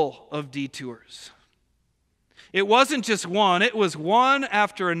full of detours. It wasn't just one, it was one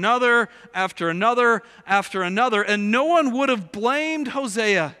after another, after another, after another. And no one would have blamed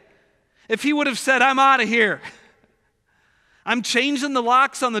Hosea if he would have said, I'm out of here. I'm changing the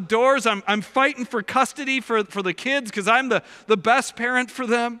locks on the doors. I'm fighting for custody for the kids because I'm the best parent for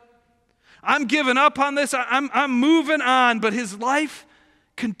them. I'm giving up on this. I'm moving on. But his life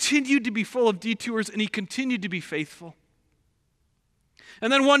continued to be full of detours, and he continued to be faithful.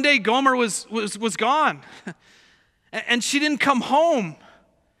 And then one day Gomer was gone, and she didn't come home.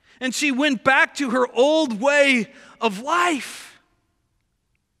 And she went back to her old way of life.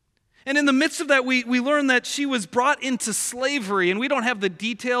 And in the midst of that, we learn that she was brought into slavery. And we don't have the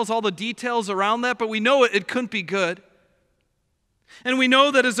details, all the details around that, but we know it couldn't be good. And we know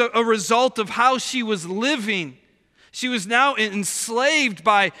that as a result of how she was living, she was now enslaved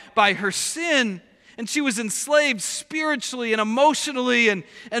by her sin. And she was enslaved spiritually and emotionally and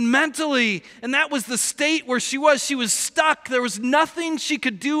mentally. And that was the state where she was. She was stuck. There was nothing she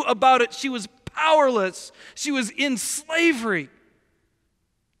could do about it. She was powerless. She was in slavery.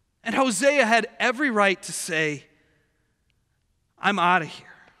 And Hosea had every right to say, I'm out of here.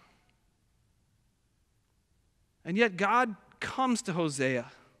 And yet God comes to Hosea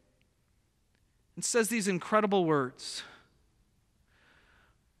and says these incredible words.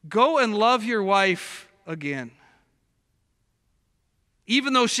 Go and love your wife again,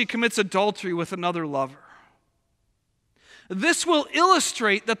 even though she commits adultery with another lover. This will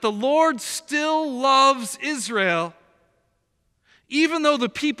illustrate that the Lord still loves Israel, even though the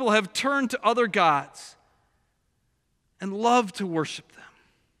people have turned to other gods and love to worship them.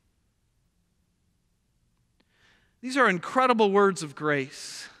 These are incredible words of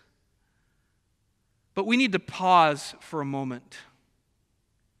grace. But we need to pause for a moment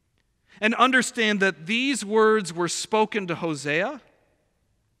and understand that these words were spoken to Hosea,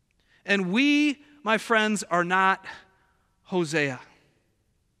 and we, my friends, are not Hosea.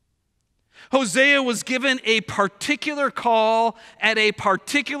 Hosea was given a particular call at a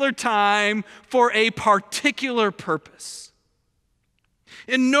particular time for a particular purpose.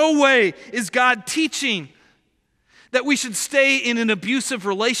 In no way is God teaching that we should stay in an abusive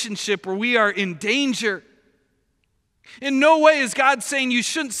relationship where we are in danger. In no way is God saying you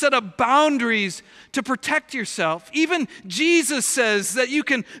shouldn't set up boundaries to protect yourself. Even Jesus says that you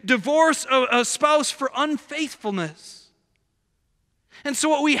can divorce a spouse for unfaithfulness. And so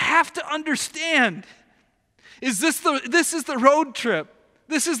what we have to understand is this is the road trip.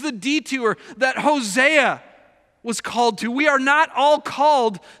 This is the detour that Hosea was called to. We are not all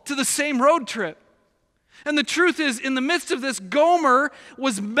called to the same road trip. And the truth is, in the midst of this, Gomer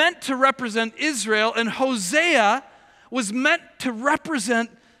was meant to represent Israel, and Hosea was meant to represent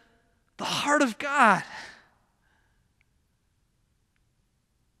the heart of God.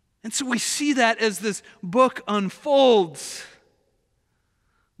 And so we see that as this book unfolds.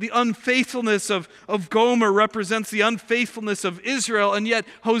 The unfaithfulness of Gomer represents the unfaithfulness of Israel, and yet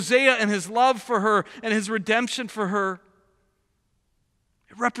Hosea and his love for her and his redemption for her,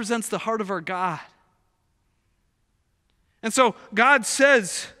 it represents the heart of our God. And so God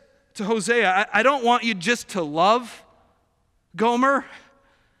says to Hosea, I don't want you just to love Gomer.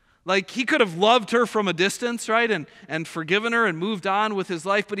 Like, he could have loved her from a distance, right, and forgiven her and moved on with his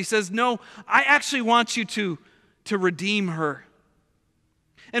life. But he says, no, I actually want you to redeem her.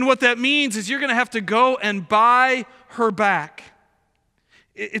 And what that means is you're going to have to go and buy her back.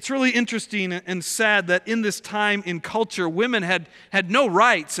 It's really interesting and sad that in this time in culture, women had no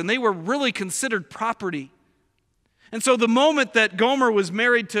rights, and they were really considered property. And so the moment that Gomer was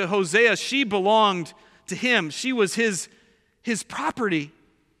married to Hosea, she belonged to him. She was his property.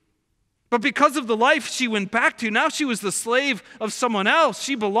 But because of the life she went back to, now she was the slave of someone else.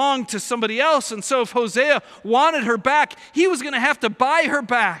 She belonged to somebody else. And so if Hosea wanted her back, he was going to have to buy her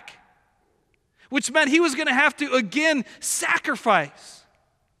back, which meant he was going to have to, again, sacrifice.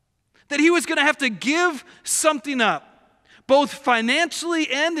 That he was going to have to give something up, both financially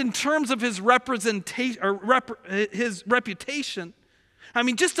and in terms of his representation or his reputation. I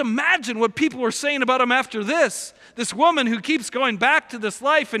mean, just imagine what people were saying about him after this. This woman who keeps going back to this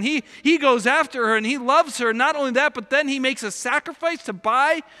life, and he goes after her and he loves her. And not only that, but then he makes a sacrifice to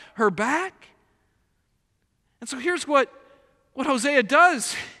buy her back. And so here's what Hosea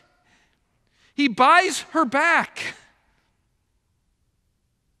does. He buys her back.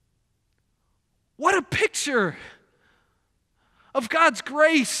 What a picture of God's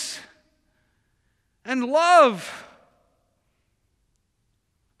grace and love.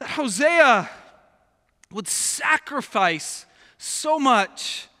 That Hosea would sacrifice so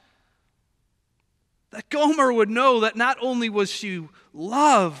much that Gomer would know that not only was she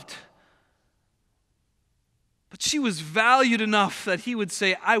loved, but she was valued enough that he would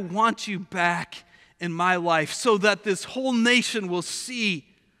say, I want you back in my life, so that this whole nation will see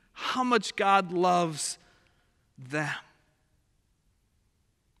how much God loves them.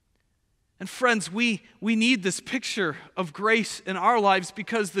 And friends, we need this picture of grace in our lives,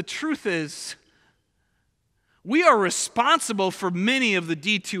 because the truth is, we are responsible for many of the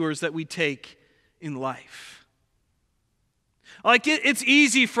detours that we take in life. Like, it's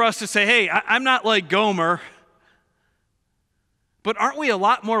easy for us to say, hey, I'm not like Gomer, but aren't we a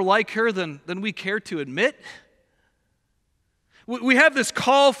lot more like her than we care to admit? We have this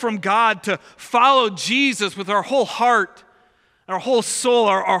call from God to follow Jesus with our whole heart, our whole soul,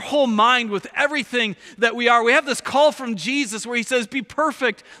 our whole mind, with everything that we are. We have this call from Jesus where he says, be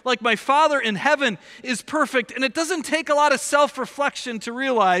perfect like my Father in heaven is perfect. And it doesn't take a lot of self-reflection to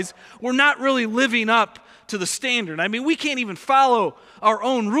realize we're not really living up to the standard. I mean, we can't even follow our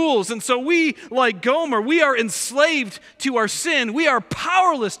own rules. And so we, like Gomer, we are enslaved to our sin. We are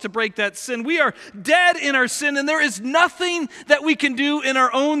powerless to break that sin. We are dead in our sin, and there is nothing that we can do in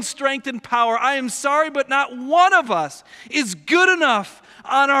our own strength and power. I am sorry, but not one of us is good enough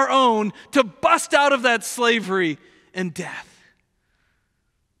on our own to bust out of that slavery and death.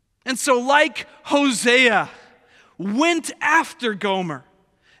 And so, like Hosea went after Gomer,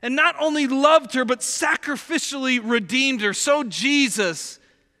 and not only loved her, but sacrificially redeemed her, so Jesus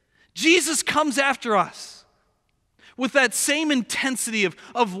comes after us with that same intensity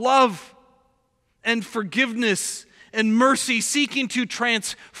of love and forgiveness and mercy, seeking to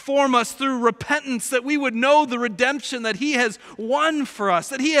transform us through repentance, that we would know the redemption that he has won for us,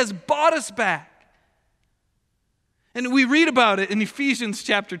 that he has bought us back. And we read about it in Ephesians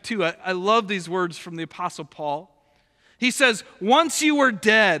chapter 2. I love these words from the Apostle Paul. He says, once you were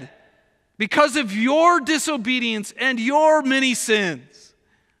dead because of your disobedience and your many sins.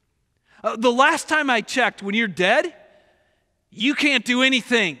 The last time I checked, when you're dead, you can't do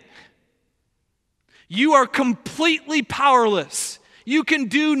anything. You are completely powerless. You can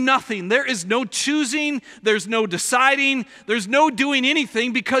do nothing. There is no choosing. There's no deciding. There's no doing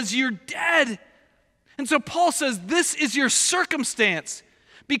anything, because you're dead. And so Paul says, this is your circumstance.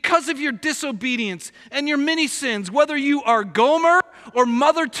 Because of your disobedience and your many sins, whether you are Gomer or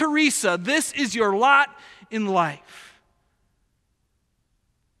Mother Teresa, this is your lot in life.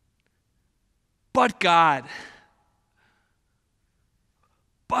 But God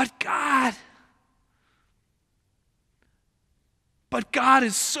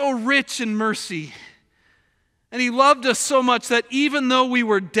is so rich in mercy. And he loved us so much that even though we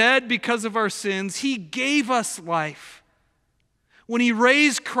were dead because of our sins, he gave us life. When he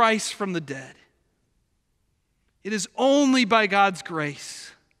raised Christ from the dead, it is only by God's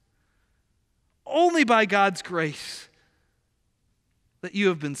grace, only by God's grace, that you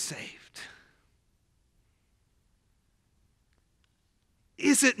have been saved.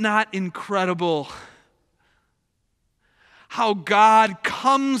 Is it not incredible how God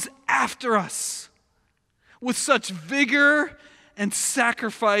comes after us with such vigor and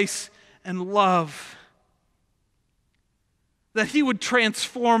sacrifice and love? that he would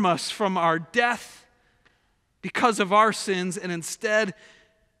transform us from our death because of our sins and instead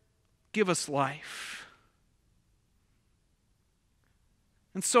give us life.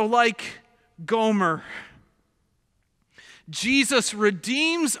 And so, like Gomer, Jesus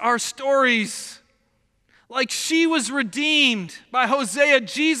redeems our stories. Like she was redeemed by Hosea,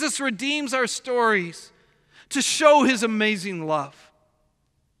 Jesus redeems our stories to show his amazing love.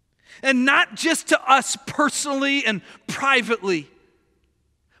 And not just to us personally and privately,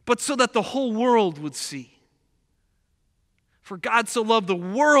 but so that the whole world would see. For God so loved the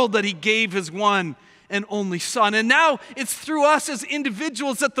world that he gave his one and only Son. And now it's through us as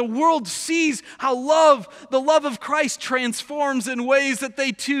individuals that the world sees how the love of Christ transforms in ways that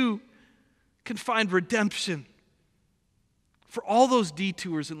they too can find redemption for all those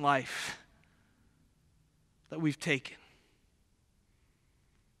detours in life that we've taken.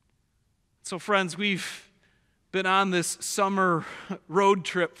 So friends, we've been on this summer road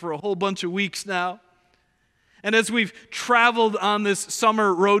trip for a whole bunch of weeks now. And as we've traveled on this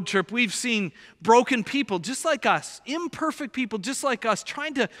summer road trip, we've seen broken people just like us, imperfect people just like us,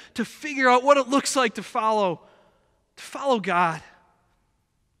 trying to figure out what it looks like to follow God.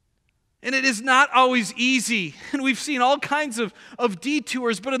 And it is not always easy. And we've seen all kinds of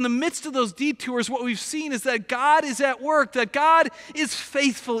detours. But in the midst of those detours, what we've seen is that God is at work, that God is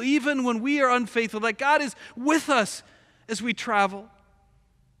faithful even when we are unfaithful, that God is with us as we travel.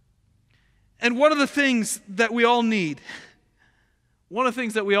 And one of the things that we all need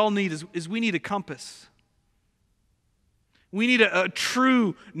is we need a compass. We need a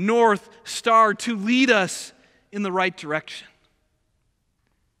true North Star to lead us in the right direction.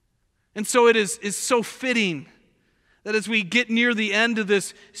 And so it is so fitting that as we get near the end of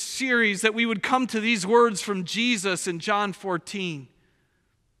this series that we would come to these words from Jesus in John 14,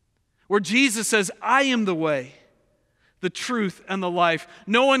 where Jesus says, I am the way, the truth, and the life.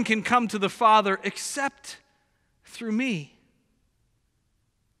 No one can come to the Father except through me.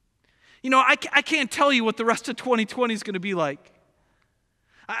 You know, I can't tell you what the rest of 2020 is going to be like.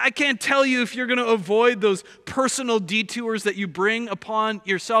 I can't tell you if you're going to avoid those personal detours that you bring upon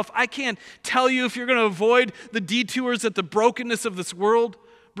yourself. I can't tell you if you're going to avoid the detours that the brokenness of this world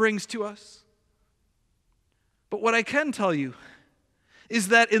brings to us. But what I can tell you is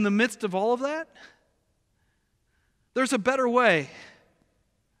that in the midst of all of that, there's a better way.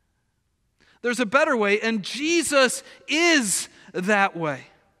 There's a better way, and Jesus is that way.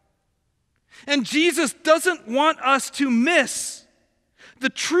 And Jesus doesn't want us to miss the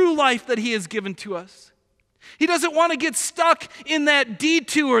true life that he has given to us. He doesn't want to get stuck in that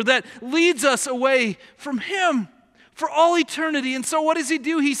detour that leads us away from him for all eternity. And so what does he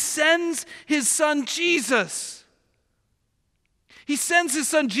do? He sends his son Jesus. He sends his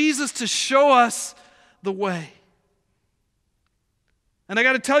son Jesus to show us the way. And I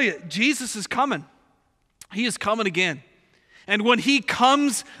got to tell you, Jesus is coming. He is coming again. And when he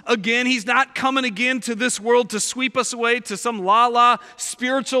comes again, he's not coming again to this world to sweep us away to some la-la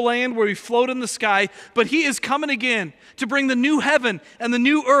spiritual land where we float in the sky, but he is coming again to bring the new heaven and the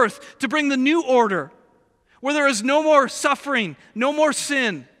new earth, to bring the new order, where there is no more suffering, no more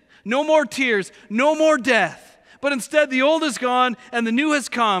sin, no more tears, no more death, but instead the old is gone and the new has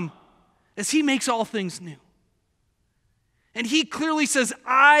come as he makes all things new. And he clearly says,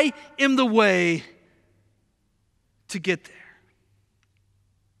 I am the way to get there.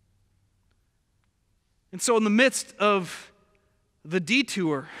 And so in the midst of the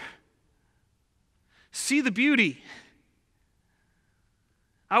detour, see the beauty.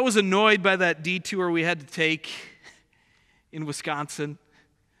 I was annoyed by that detour we had to take in Wisconsin.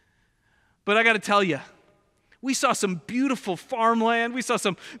 But I got to tell you, we saw some beautiful farmland. We saw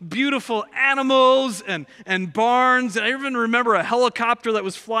some beautiful animals and barns. And I even remember a helicopter that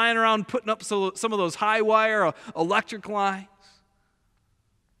was flying around putting up some of those high wire electric lines.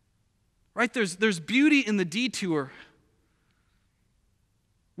 Right? There's beauty in the detour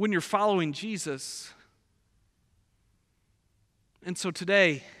when you're following Jesus. And so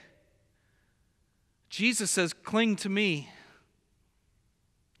today, Jesus says, cling to me.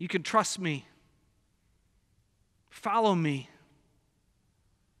 You can trust me. Follow me.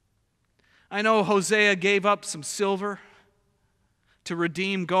 I know Hosea gave up some silver to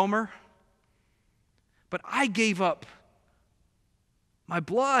redeem Gomer, but I gave up my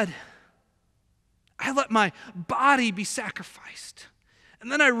blood. I let my body be sacrificed.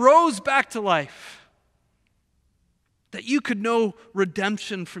 And then I rose back to life that you could know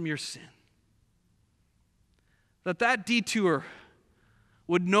redemption from your sin. That detour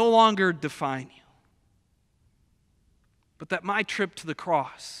would no longer define you, but that my trip to the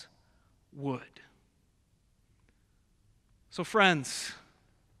cross would. So, friends,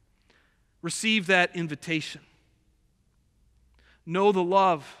 receive that invitation. Know the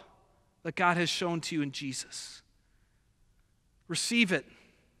love that God has shown to you in Jesus. Receive it.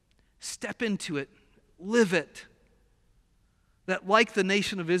 Step into it. Live it. That, like the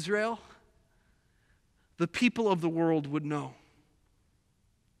nation of Israel, the people of the world would know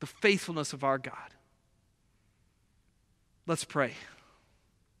the faithfulness of our God. Let's pray.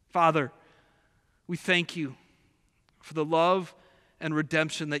 Father, we thank you for the love and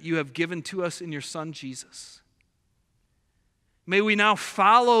redemption that you have given to us in your Son, Jesus. May we now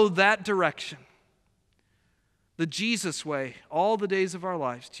follow that direction, the Jesus way, all the days of our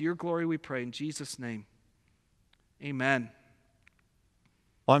lives. To your glory we pray in Jesus' name. Amen.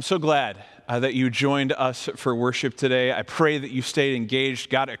 Well, I'm so glad that you joined us for worship today. I pray that you stayed engaged.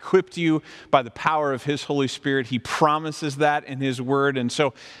 God equipped you by the power of his Holy Spirit. He promises that in his word. And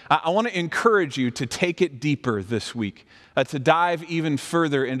so I want to encourage you to take it deeper this week, to dive even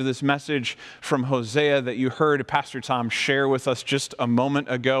further into this message from Hosea that you heard Pastor Tom share with us just a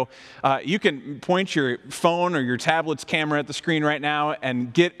moment ago. You can point your phone or your tablet's camera at the screen right now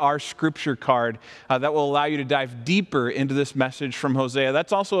and get our scripture card that will allow you to dive deeper into this message from Hosea.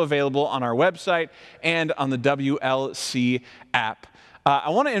 That's also available on our website and on the WLC app.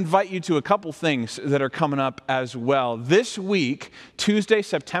 I want to invite you to a couple things that are coming up as well. This week, Tuesday,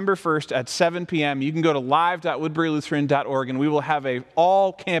 September 1st at 7 p.m., you can go to live.woodburylutheran.org and we will have a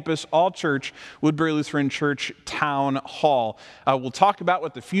all-campus, all-church Woodbury Lutheran Church town hall. We'll talk about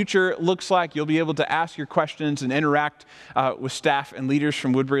what the future looks like. You'll be able to ask your questions and interact with staff and leaders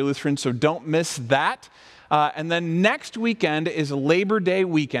from Woodbury Lutheran, so don't miss that. And then next weekend is Labor Day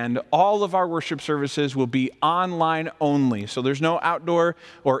weekend. All of our worship services will be online only. So there's no outdoor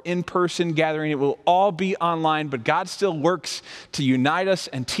or in-person gathering. It will all be online, but God still works to unite us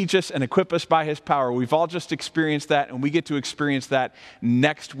and teach us and equip us by his power. We've all just experienced that, and we get to experience that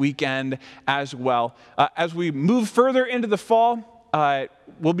next weekend as well. As we move further into the fall,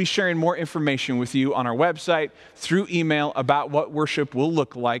 we'll be sharing more information with you on our website through email about what worship will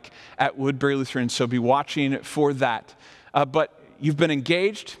look like at Woodbury Lutheran, so be watching for that. But you've been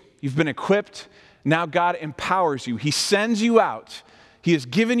engaged, you've been equipped, now God empowers you. He sends you out. He has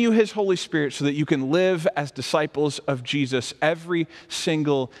given you his Holy Spirit so that you can live as disciples of Jesus every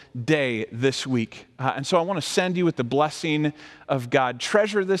single day this week. And so I want to send you with the blessing of God.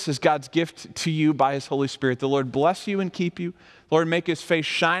 Treasure this as God's gift to you by his Holy Spirit. The Lord bless you and keep you. The Lord make his face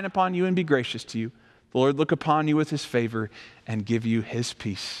shine upon you and be gracious to you. The Lord look upon you with his favor and give you his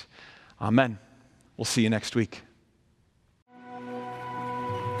peace. Amen. We'll see you next week.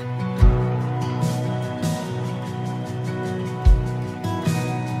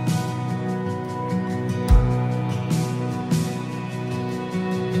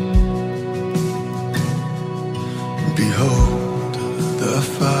 Behold the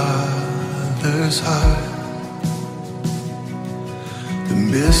Father's heart, the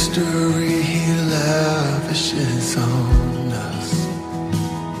mystery he lavishes on us.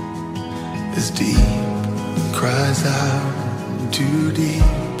 As deep cries out to deep,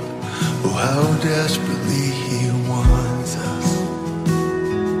 oh how desperately he wants us.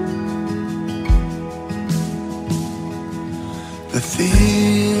 The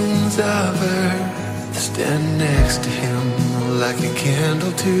things of earth stand next to him like a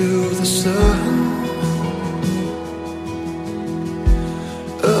candle to the sun.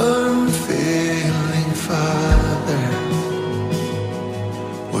 Unfailing Father,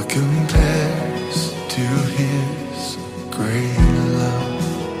 what compares to his great love?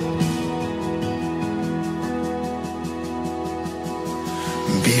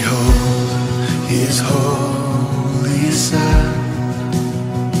 Behold his holy Son,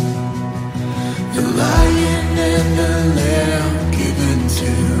 the lion and the lamb given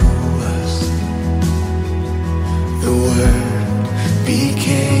to us. The Word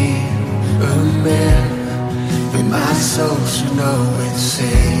became a man, and my soul should know its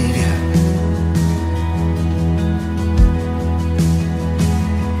Savior.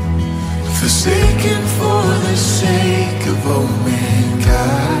 Forsaken for the sake of all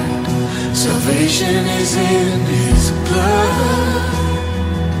mankind, salvation is in his blood.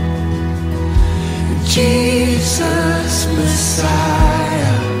 Jesus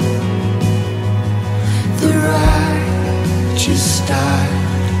Messiah, the righteous died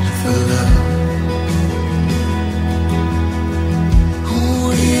for love.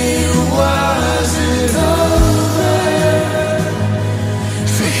 It wasn't over,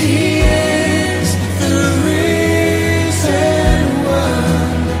 for he is the risen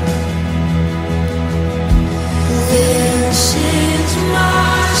one. This is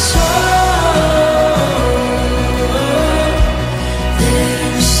my soul.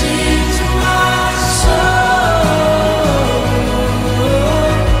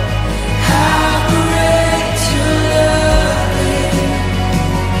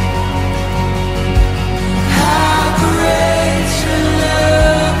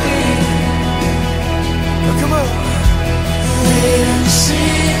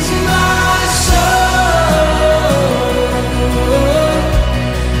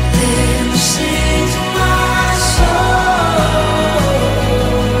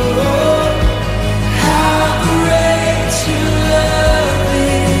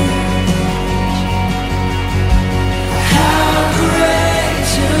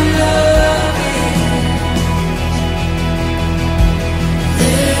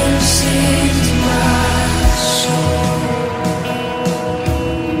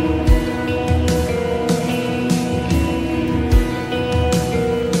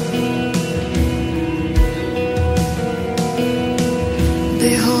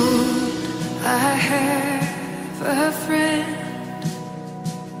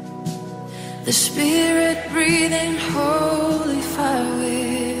 the Spirit breathing holy fire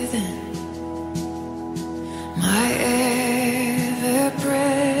within, my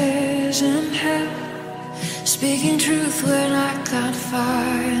ever-present help, speaking truth when I can't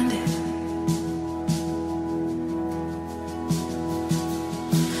find it.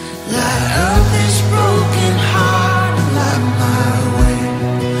 Light up this broken heart and light my way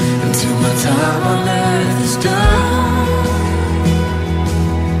until my time on earth is done.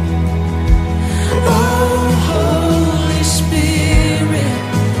 Oh, Holy Spirit,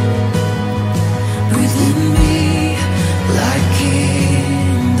 breathe in me like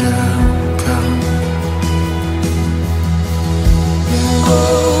kingdom come.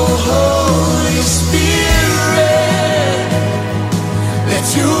 Oh, Holy Spirit, let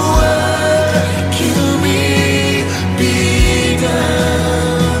your work in me be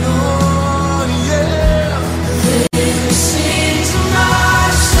done. Oh, yeah. Then sing to my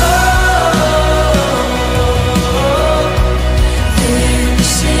soul. Then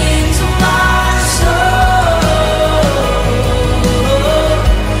sing to my soul.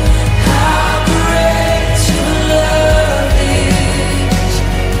 How great your love is.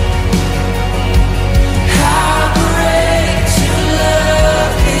 How great your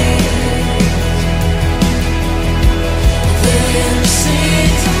love is. Then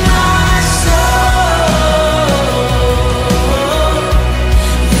sing to my soul.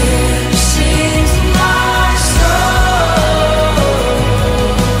 Then sing to my soul.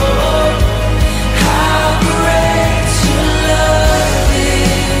 How great your love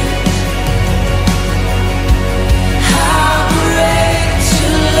is. How great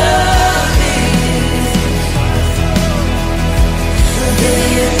your love is.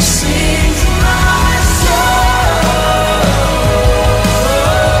 Then sing to my soul.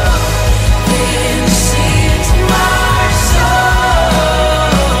 Then sing to my soul.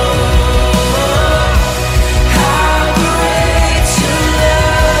 How great your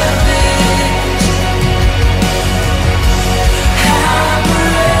love is. How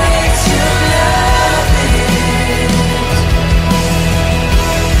great your love is.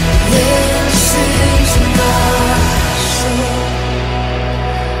 Then sing to my soul.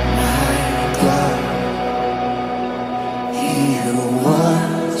 My God, He who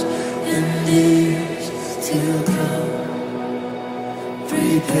was and is to come,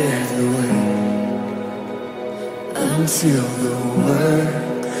 prepare the way until the work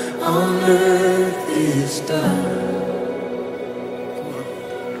on earth is done.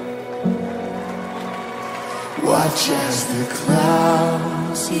 Watch as the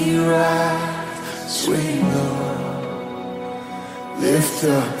clouds He rides, swing low. Lift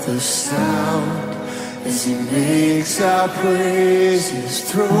up the sound as He makes our praises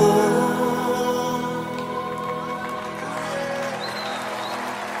through.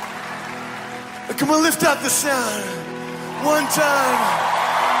 Come on, lift up the sound one time.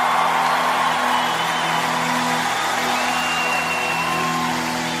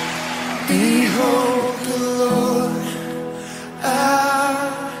 Behold the Lord, our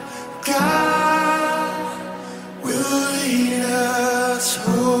God will lead us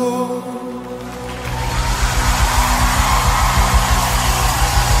home.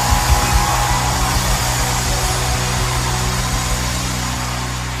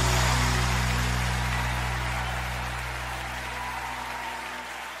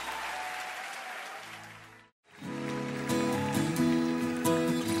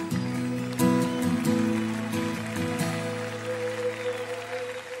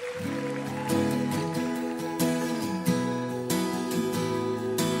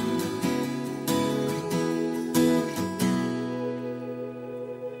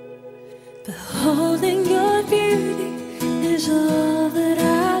 Beholding your beauty is all that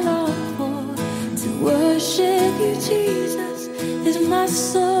I long for. To worship you, Jesus, is my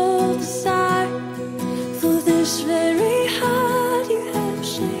sole desire. For this very